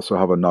Kevin, also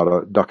have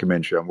another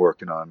documentary I'm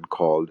working on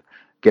called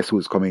Guess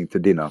Who's Coming to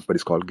Dinner, but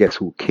it's called Guess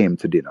Who Came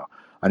to Dinner.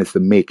 And it's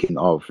the making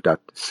of that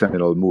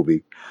seminal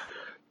movie,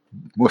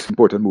 most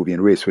important movie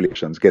in race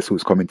relations, Guess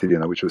Who's Coming to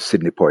Dinner, which was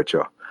Sidney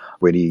Poitier,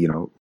 when he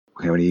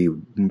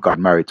got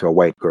married to a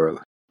white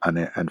girl.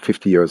 And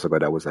 50 years ago,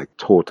 that was like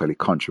totally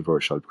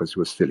controversial because it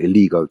was still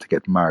illegal to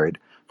get married,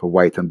 for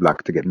white and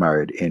black to get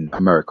married in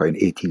America in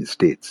 18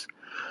 states.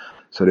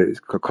 So the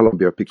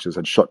Columbia Pictures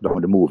had shut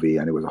down the movie,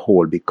 and it was a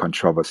whole big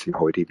controversy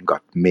how it even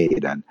got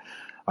made. And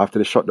after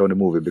they shut down the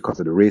movie because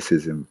of the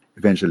racism,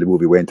 eventually the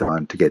movie went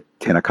on to get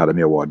 10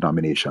 Academy Award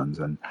nominations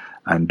and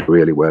do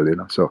really well,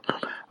 So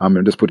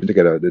I'm just putting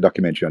together the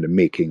documentary on the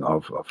making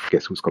of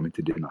Guess Who's Coming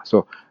to Dinner.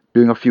 So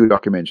doing a few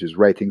documentaries,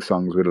 writing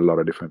songs with a lot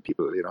of different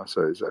people,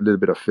 So it's a little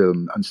bit of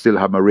film, and still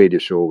have my radio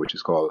show, which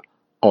is called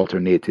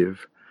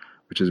Alternative,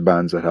 which is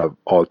bands that have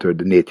altered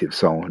the native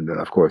sound. And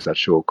of course, that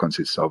show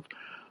consists of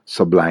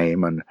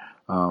Sublime and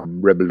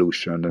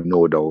Revolution and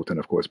No Doubt, and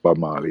of course Bob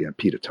Marley and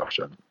Peter Tosh.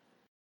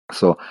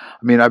 So,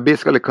 I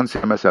basically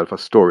consider myself a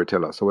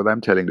storyteller. So whether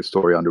I'm telling the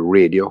story on the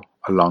radio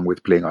along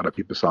with playing other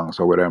people's songs,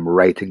 or whether I'm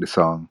writing the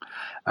song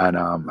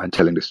and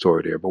telling the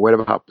story there, but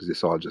whatever happens,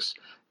 it's all just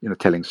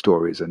telling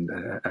stories and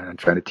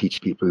trying to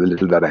teach people the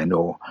little that I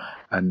know,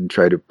 and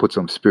try to put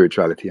some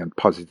spirituality and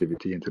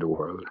positivity into the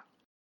world.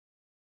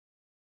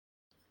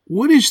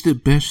 What is the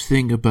best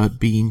thing about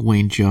being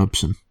Wayne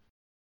Jobson?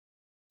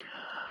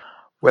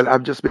 Well,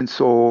 I've just been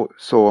so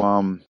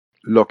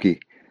lucky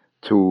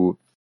to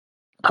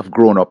have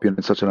grown up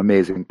in such an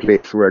amazing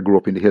place. Where I grew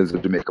up in the hills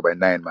of Jamaica by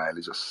 9 Mile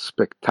is just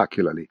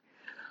spectacularly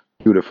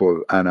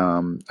beautiful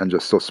and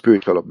just so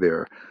spiritual up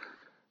there.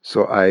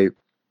 So I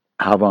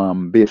have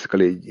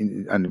basically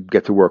and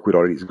get to work with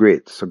all these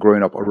greats. So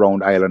growing up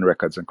around Island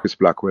Records and Chris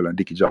Blackwell and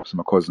Dickie Jobson,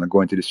 my cousin, and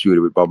going to the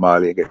studio with Bob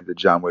Marley and getting to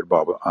jam with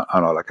Bob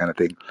and all that kind of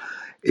thing.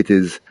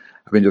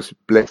 I've been just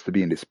blessed to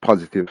be in this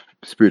positive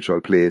spiritual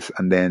place,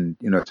 and then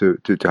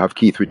to have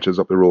Keith Richards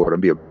up the road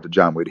and be able to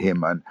jam with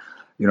him, and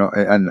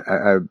and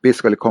I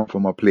basically come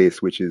from a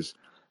place which is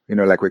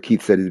like where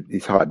Keith said,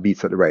 his heart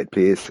beats at the right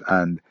place.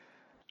 And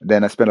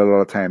then I spend a lot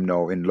of time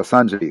now in Los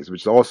Angeles,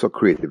 which is also a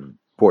creative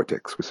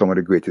vortex, with some of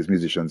the greatest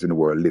musicians in the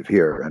world live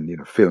here,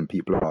 and film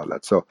people and all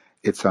that. So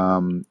it's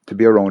to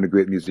be around the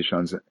great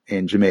musicians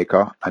in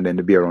Jamaica, and then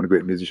to be around the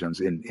great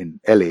musicians in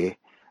LA.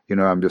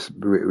 I'm just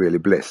really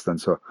blessed, and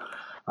so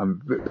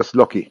I'm just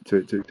lucky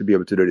to be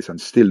able to do this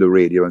and still do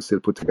radio and still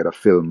put together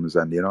films,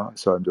 and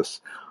so I'm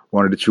just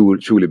one of the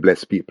truly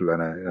blessed people,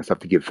 and I just have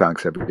to give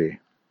thanks every day.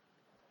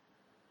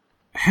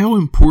 How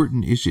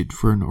important is it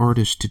for an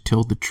artist to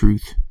tell the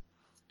truth?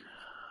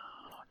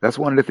 That's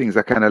one of the things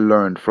I kind of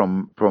learned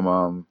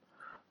from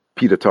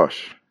Peter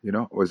Tosh,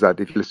 was that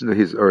if you listen to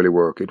his early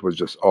work, it was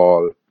just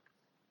all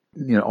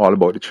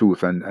about the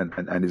truth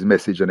and his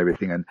message and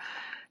everything. And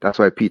that's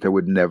why Peter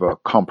would never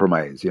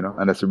compromise,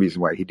 and that's the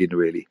reason why he didn't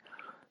really,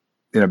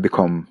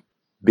 become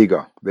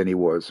bigger than he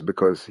was,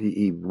 because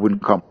he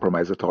wouldn't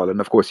compromise at all. And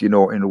of course, in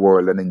the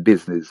world and in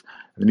business,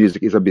 the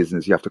music is a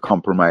business, you have to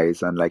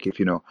compromise. And like, if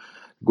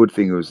good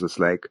thing was just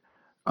like,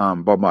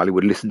 Bob Marley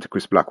would listen to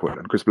Chris Blackwell,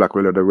 and Chris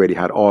Blackwell had already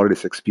had all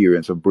this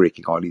experience of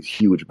breaking all these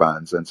huge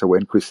bands. And so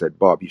when Chris said,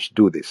 Bob, you should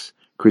do this,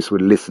 Chris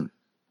would listen.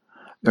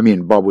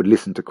 Bob would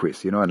listen to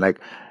Chris, and like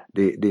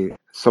the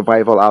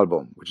Survival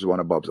album, which is one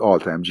of Bob's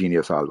all-time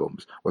genius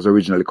albums, was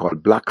originally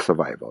called Black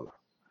Survival.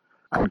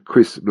 And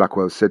Chris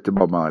Blackwell said to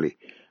Bob Marley,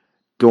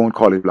 don't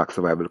call it Black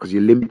Survival, because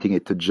you're limiting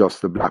it to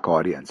just the black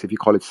audience. If you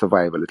call it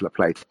Survival, it'll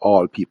apply to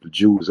all people,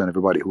 Jews and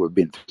everybody who have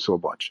been through so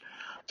much.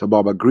 So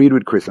Bob agreed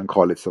with Chris and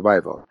called it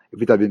Survival.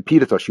 If it had been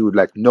Peter Tosh, he would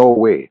like, no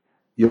way.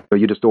 You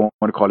just don't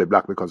want to call it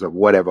black because of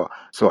whatever.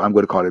 So I'm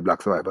going to call it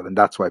Black Survival. And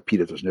that's why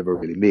Peter Tosh never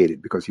really made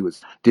it, because he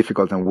was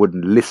difficult and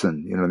wouldn't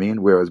listen, you know what I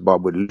mean? Whereas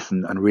Bob would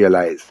listen and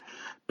realize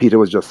Peter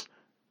was just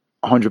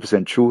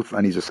 100% truth,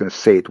 and he's just going to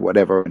say it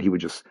whatever, and he would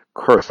just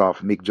curse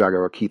off Mick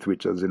Jagger or Keith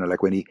Richards,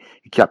 like when he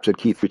captured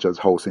Keith Richards'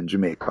 house in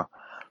Jamaica,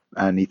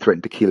 and he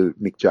threatened to kill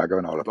Mick Jagger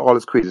and all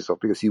this crazy stuff,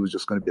 because he was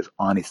just going to be as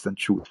honest and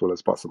truthful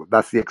as possible.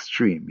 That's the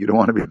extreme. You don't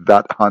want to be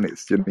that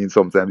honest. You know what I mean?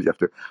 Sometimes you have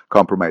to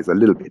compromise a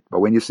little bit.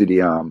 But when you see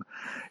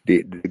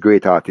the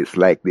great artists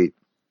like the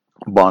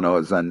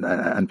Bonos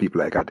and people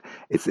like that,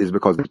 it's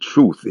because the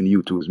truth in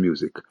U2's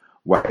music,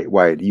 why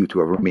U2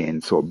 have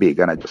remained so big.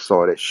 And I just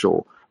saw that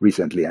show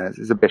recently, and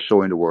it's the best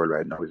show in the world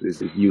right now.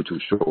 It's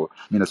U2 show.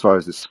 As far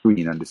as the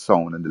screen and the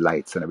sound and the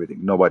lights and everything,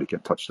 nobody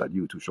can touch that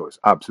U2 show. It's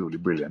absolutely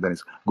brilliant, and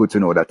it's good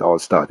to know that all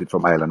started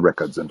from Island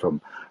Records and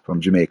from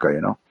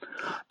Jamaica,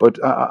 But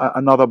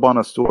another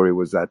bonus story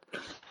was that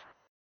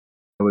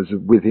I was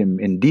with him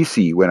in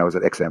DC when I was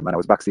at XM, and I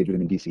was backstage with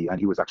him in DC, and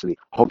he was actually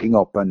hooking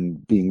up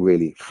and being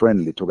really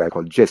friendly to a guy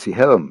called Jesse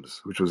Helms,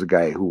 which was a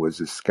guy who was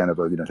this kind of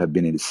had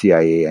been in the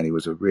CIA, and he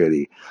was a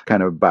really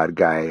kind of bad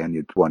guy, and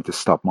he'd wanted to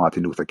stop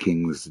Martin Luther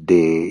King's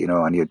day,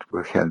 and he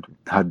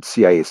had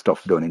CIA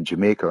stuff done in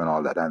Jamaica and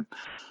all that. And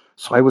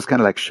So I was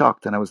kind of like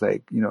shocked, and I was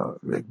like,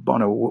 like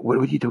Bono, what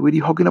are you doing? What are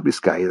you hugging up this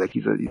guy? Like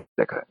he's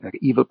like an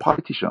evil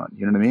politician.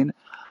 You know what I mean?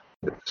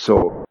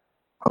 So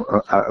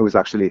I was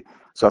actually,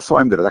 so I saw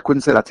him there. I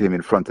couldn't say that to him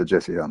in front of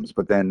Jesse Helms.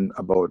 But then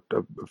about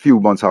a few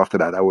months after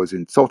that, I was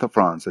in south of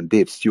France, and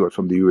Dave Stewart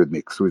from the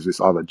Eurythmics, who is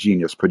this other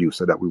genius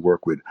producer that we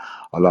work with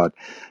a lot,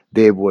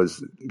 Dave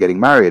was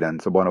getting married,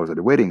 and so Bono was at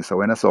the wedding. So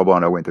when I saw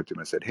Bono, I went up to him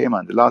and said, "Hey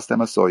man, the last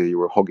time I saw you, you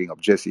were hugging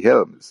up Jesse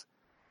Helms."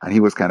 And he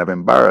was kind of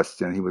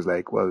embarrassed, and he was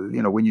like, "Well,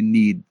 when you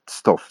need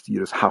stuff, you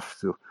just have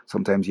to.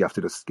 Sometimes you have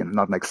to just,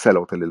 not like sell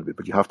out a little bit,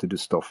 but you have to do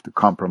stuff to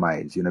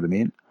compromise. You know what I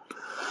mean?"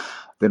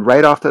 Then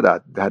right after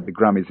that, they had the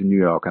Grammys in New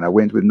York, and I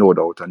went with No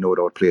Doubt, and No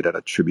Doubt played at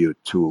a tribute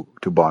to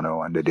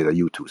Bono, and they did a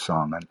U2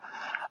 song,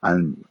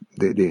 and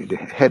the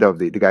head of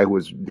the guy who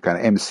was the kind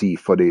of MC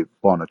for the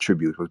Bono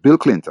tribute was Bill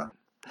Clinton.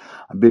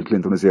 And Bill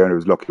Clinton was there, and I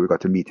was lucky we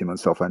got to meet him and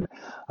stuff. And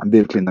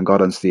Bill Clinton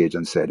got on stage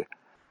and said,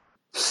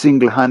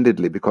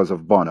 single-handedly because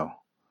of Bono,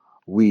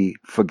 we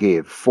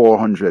forgave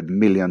 $400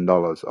 million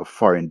of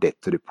foreign debt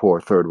to the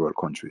poor third world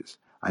countries.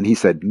 And he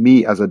said,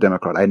 me as a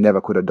Democrat, I never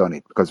could have done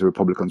it because the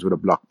Republicans would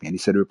have blocked me. And he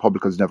said the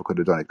Republicans never could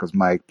have done it because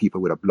my people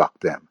would have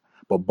blocked them.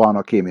 But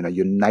Bono came in and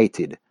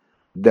united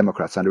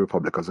Democrats and the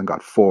Republicans and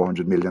got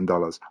 $400 million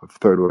of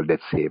third world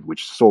debt saved,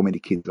 which so many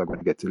kids are going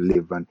to get to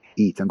live and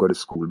eat and go to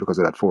school because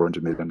of that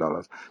 $400 million.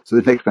 So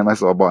the next time I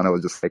saw Bono, I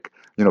was just like,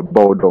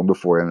 bow down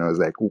before him. And I was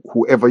like,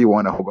 whoever you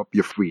want to hug up,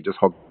 you're free. Just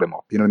hug them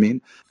up. You know what I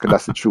mean? Because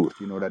that's the truth.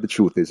 That the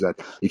truth is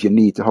that if you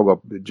need to hug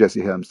up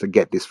Jesse Helms to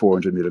get this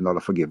 $400 million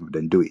forgiven,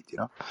 then do it,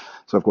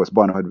 So, of course,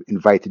 Bono had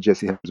invited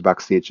Jesse Helms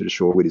backstage to the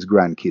show with his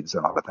grandkids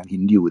and all that, and he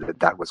knew that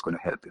that was going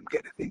to help him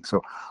get the thing.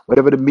 So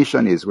whatever the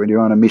mission is, when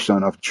you're on a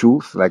mission of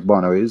truth, like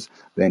Bono is,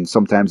 then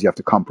sometimes you have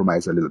to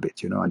compromise a little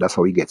bit, and that's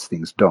how he gets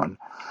things done.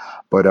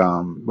 But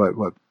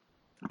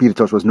Peter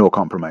Tosh was no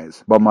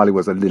compromise. Bob Marley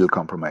was a little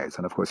compromise,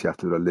 and of course you have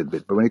to do a little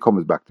bit. But when it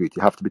comes back to it,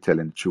 you have to be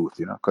telling the truth,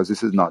 because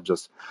this is not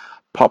just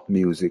pop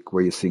music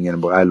where you're singing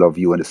about "I love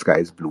you" and the sky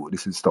is blue.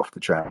 This is stuff to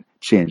try and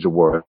change the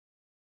world,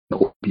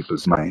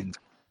 people's minds.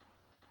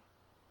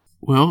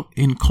 Well,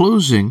 in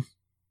closing,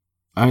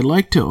 I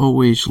like to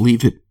always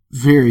leave it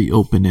very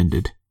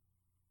open-ended.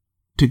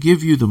 To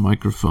give you the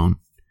microphone,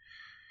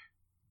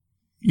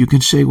 you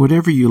can say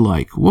whatever you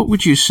like. What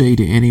would you say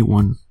to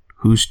anyone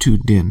who's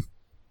tuned in?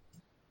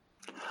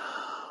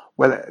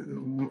 Well,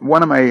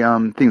 one of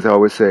my things I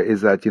always say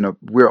is that,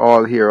 we're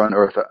all here on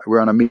Earth. We're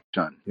on a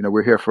mission.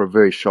 We're here for a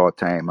very short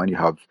time, and you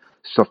have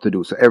stuff to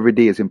do. So every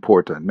day is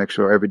important. Make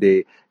sure every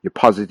day you're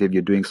positive,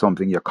 you're doing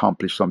something, you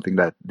accomplish something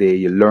that day,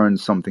 you learn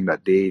something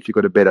that day. If you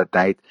go to bed at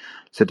night,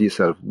 say to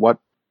yourself, what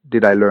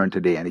did I learn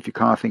today? And if you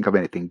can't think of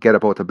anything, get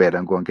up out of bed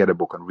and go and get a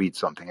book and read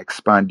something.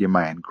 Expand your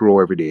mind, grow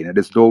every day. And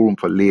there's no room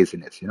for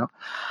laziness, And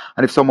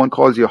if someone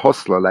calls you a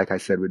hustler, like I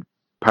said with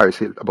Paris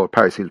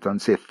Hilton,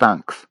 say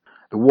thanks.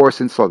 The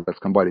worst insult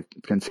that somebody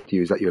can say to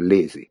you is that you're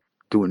lazy.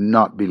 Do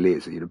not be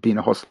lazy. Being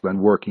a hustler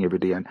and working every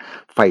day and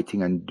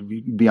fighting and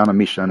be on a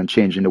mission and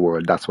changing the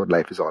world. That's what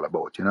life is all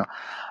about, And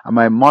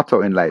my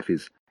motto in life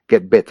is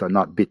get better,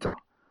 not bitter.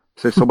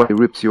 So if somebody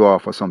rips you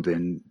off or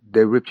something,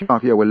 they rip you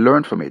off, well,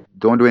 learn from it.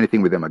 Don't do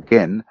anything with them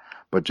again,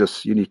 but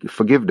just you need to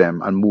forgive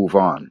them and move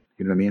on.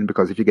 You know what I mean?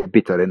 Because if you get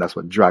bitter, then that's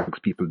what drags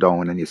people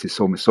down, and you see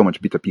so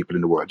much bitter people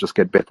in the world. Just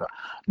get better,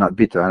 not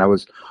bitter.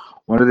 And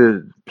one of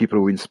the people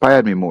who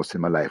inspired me most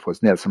in my life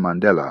was Nelson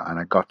Mandela, and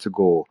I got to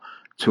go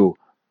to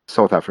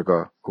South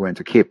Africa. We went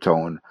to Cape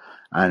Town,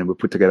 and we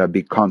put together a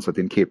big concert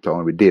in Cape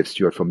Town with Dave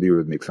Stewart from the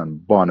Eurythmics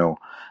and Bono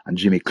and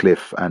Jimmy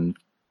Cliff, and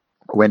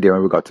went there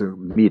and we got to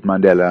meet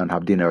Mandela and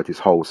have dinner at his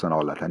house and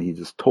all that. And he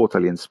just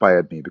totally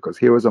inspired me, because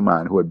here was a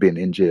man who had been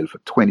in jail for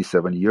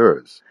 27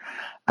 years.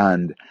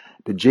 And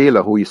the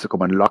jailer who used to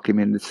come and lock him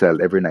in the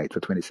cell every night for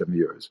 27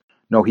 years.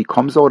 Now he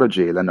comes out of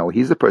jail and now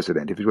he's the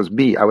president. If it was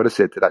me, I would have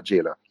said to that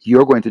jailer,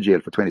 you're going to jail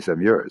for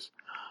 27 years.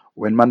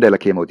 When Mandela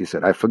came out, he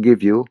said, I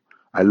forgive you.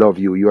 I love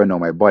you. You are now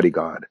my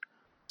bodyguard.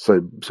 So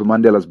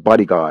Mandela's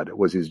bodyguard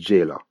was his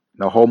jailer.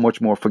 Now, how much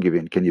more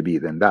forgiving can you be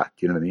than that?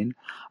 You know what I mean?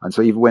 And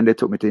so even when they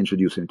took me to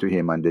introduce him to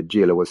him, and the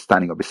jailer was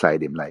standing up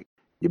beside him, like,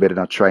 you better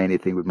not try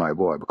anything with my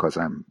boy because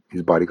I'm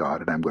his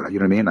bodyguard and I'm going to, you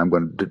know what I mean? I'm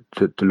going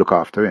to look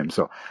after him.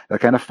 So that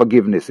kind of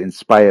forgiveness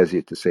inspires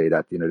you to say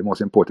that, the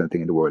most important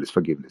thing in the world is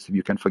forgiveness. If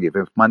you can forgive,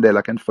 if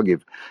Mandela can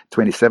forgive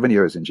 27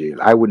 years in jail,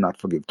 I would not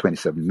forgive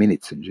 27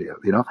 minutes in jail,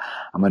 And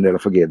Mandela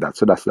forgave that.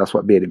 So that's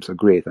what made him so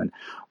great. And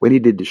when he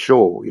did the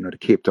show, the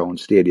Cape Town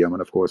Stadium,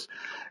 and of course,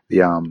 the,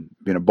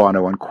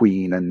 Bono and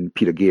Queen and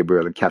Peter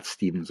Gabriel and Cat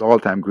Stevens,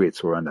 all-time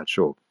greats were on that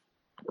show.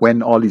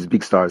 When all these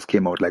big stars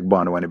came out, like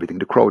Bono and everything,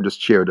 the crowd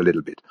just cheered a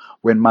little bit.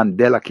 When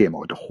Mandela came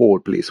out, the whole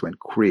place went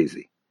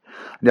crazy.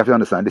 And you have to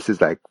understand, this is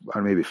like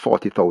maybe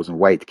 40,000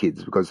 white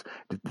kids, because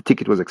the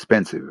ticket was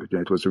expensive.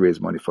 It was to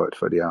raise money for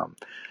the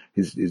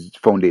his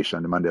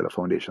foundation, the Mandela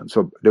Foundation.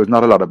 So there was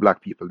not a lot of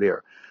black people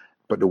there.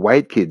 But the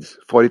white kids,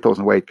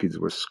 40,000 white kids,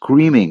 were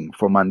screaming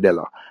for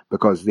Mandela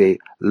because they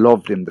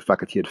loved him, the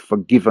fact that he had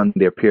forgiven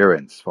their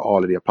parents for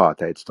all of the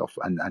apartheid stuff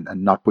and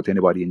not put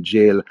anybody in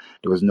jail.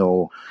 There was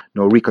no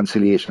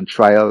reconciliation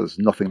trials,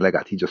 nothing like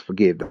that. He just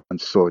forgave them.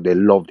 And so they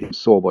loved him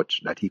so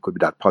much that he could be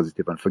that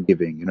positive and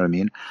forgiving, you know what I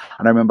mean?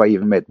 And I remember I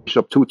even met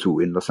Bishop Tutu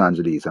in Los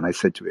Angeles, and I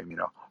said to him, you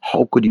know,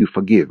 how could you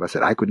forgive? I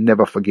said, I could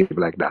never forgive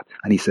like that.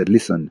 And he said,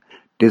 listen,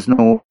 there's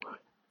no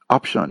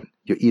option.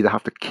 You either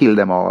have to kill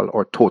them all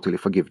or totally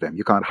forgive them.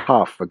 You can't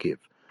half forgive.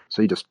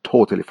 So you just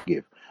totally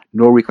forgive.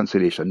 No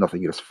reconciliation,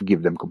 nothing. You just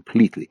forgive them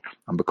completely.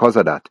 And because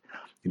of that,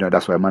 you know,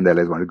 that's why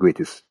Mandela is one of the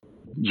greatest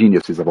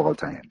geniuses of all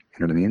time.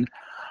 You know what I mean?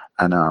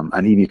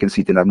 And even you can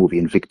see it in that movie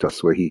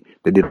Invictus, where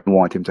they didn't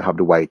want him to have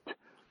the white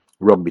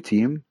rugby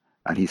team.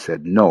 And he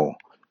said, no,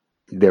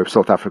 they're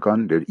South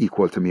African. They're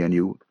equal to me and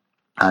you.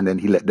 And then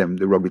he let them,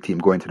 the rugby team,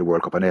 go into the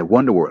World Cup, and they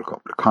won the World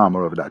Cup. The karma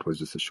of that was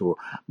just to show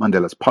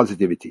Mandela's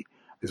positivity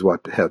is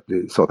what helped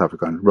the South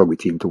African rugby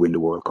team to win the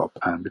World Cup.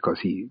 And because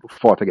he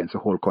fought against the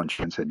whole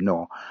country and said,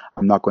 no,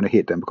 I'm not going to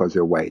hate them because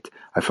they're white.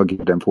 I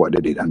forgive them for what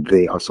they did. And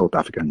they are South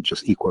African,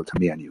 just equal to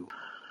me and you.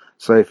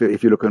 So if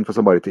you're looking for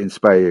somebody to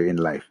inspire you in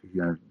life, you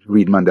know,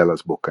 read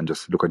Mandela's book and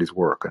just look at his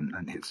work.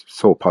 And he's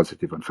so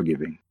positive and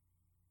forgiving.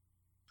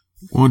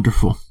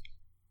 Wonderful.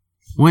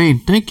 Wayne,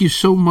 thank you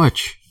so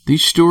much.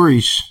 These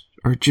stories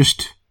are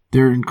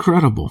they're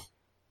incredible.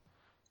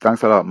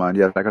 Thanks a lot, man.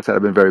 Yeah, like I said,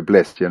 I've been very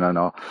blessed, you know,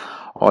 now.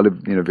 All the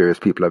various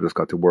people I've just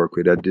got to work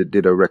with. I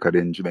did a record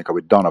in Jamaica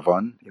with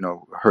Donovan, you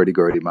know,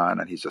 hurdy-gurdy man,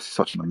 and he's just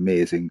such an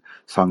amazing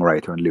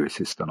songwriter and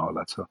lyricist and all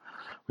that. So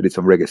we did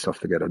some reggae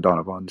stuff together,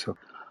 Donovan. So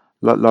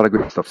a lot of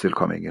great stuff still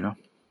coming, you know.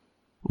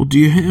 Well, do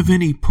you have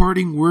any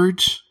parting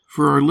words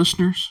for our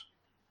listeners?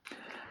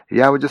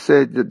 Yeah, I would just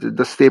say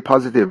just stay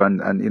positive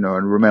and you know,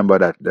 and remember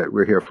that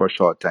we're here for a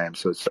short time.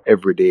 So it's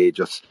every day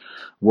just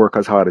work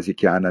as hard as you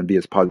can and be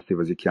as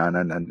positive as you can,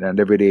 and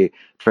every day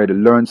try to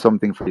learn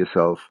something for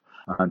yourself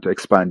and to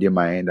expand your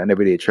mind, and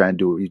every day try and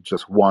do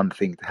just one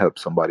thing to help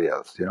somebody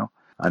else, you know.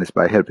 And it's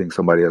by helping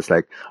somebody else.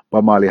 Like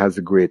Bob Marley has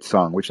a great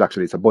song, which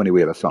actually is a Bunny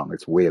Wailer song.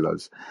 It's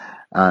Wailers,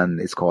 and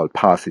it's called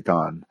Pass It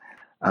On.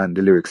 And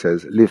the lyric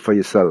says, live for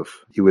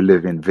yourself, you will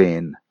live in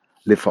vain.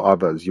 Live for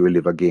others, you will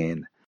live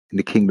again. In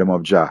the kingdom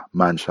of Jah,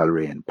 man shall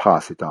reign.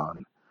 Pass it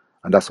on.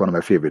 And that's one of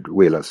my favorite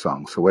Wailers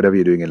songs. So whatever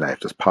you're doing in life,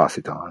 just pass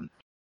it on.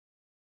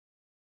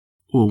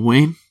 Well,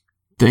 Wayne,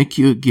 thank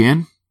you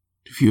again.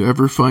 If you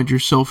ever find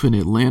yourself in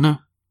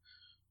Atlanta,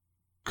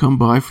 come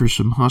by for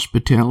some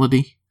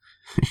hospitality.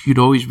 You'd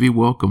always be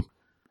welcome.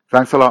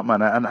 Thanks a lot,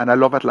 man. And I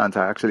love Atlanta.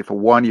 Actually, for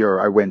 1 year,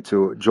 I went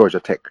to Georgia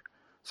Tech.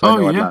 So I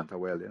know Atlanta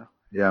well, you know.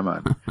 Yeah,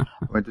 man. I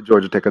went to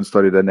Georgia Tech and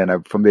studied, and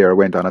then from there I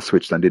went on, I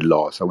switched and did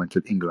law. So I went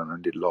to England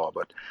and did law.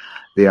 But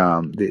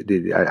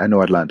I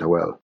know Atlanta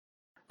well.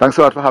 Thanks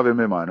a lot for having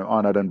me, man. I'm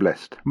honored and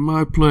blessed.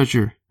 My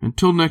pleasure.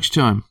 Until next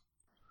time.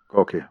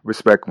 Okay.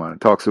 Respect, man.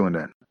 Talk soon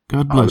then.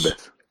 God bless. All the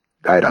best.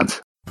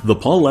 Guidance. The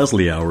Paul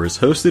Leslie Hour is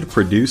hosted,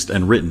 produced,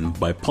 and written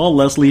by Paul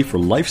Leslie for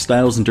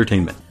Lifestyles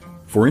Entertainment.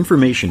 For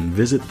information,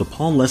 visit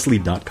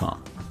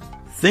thepaulleslie.com.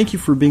 Thank you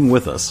for being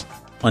with us.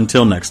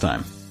 Until next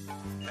time.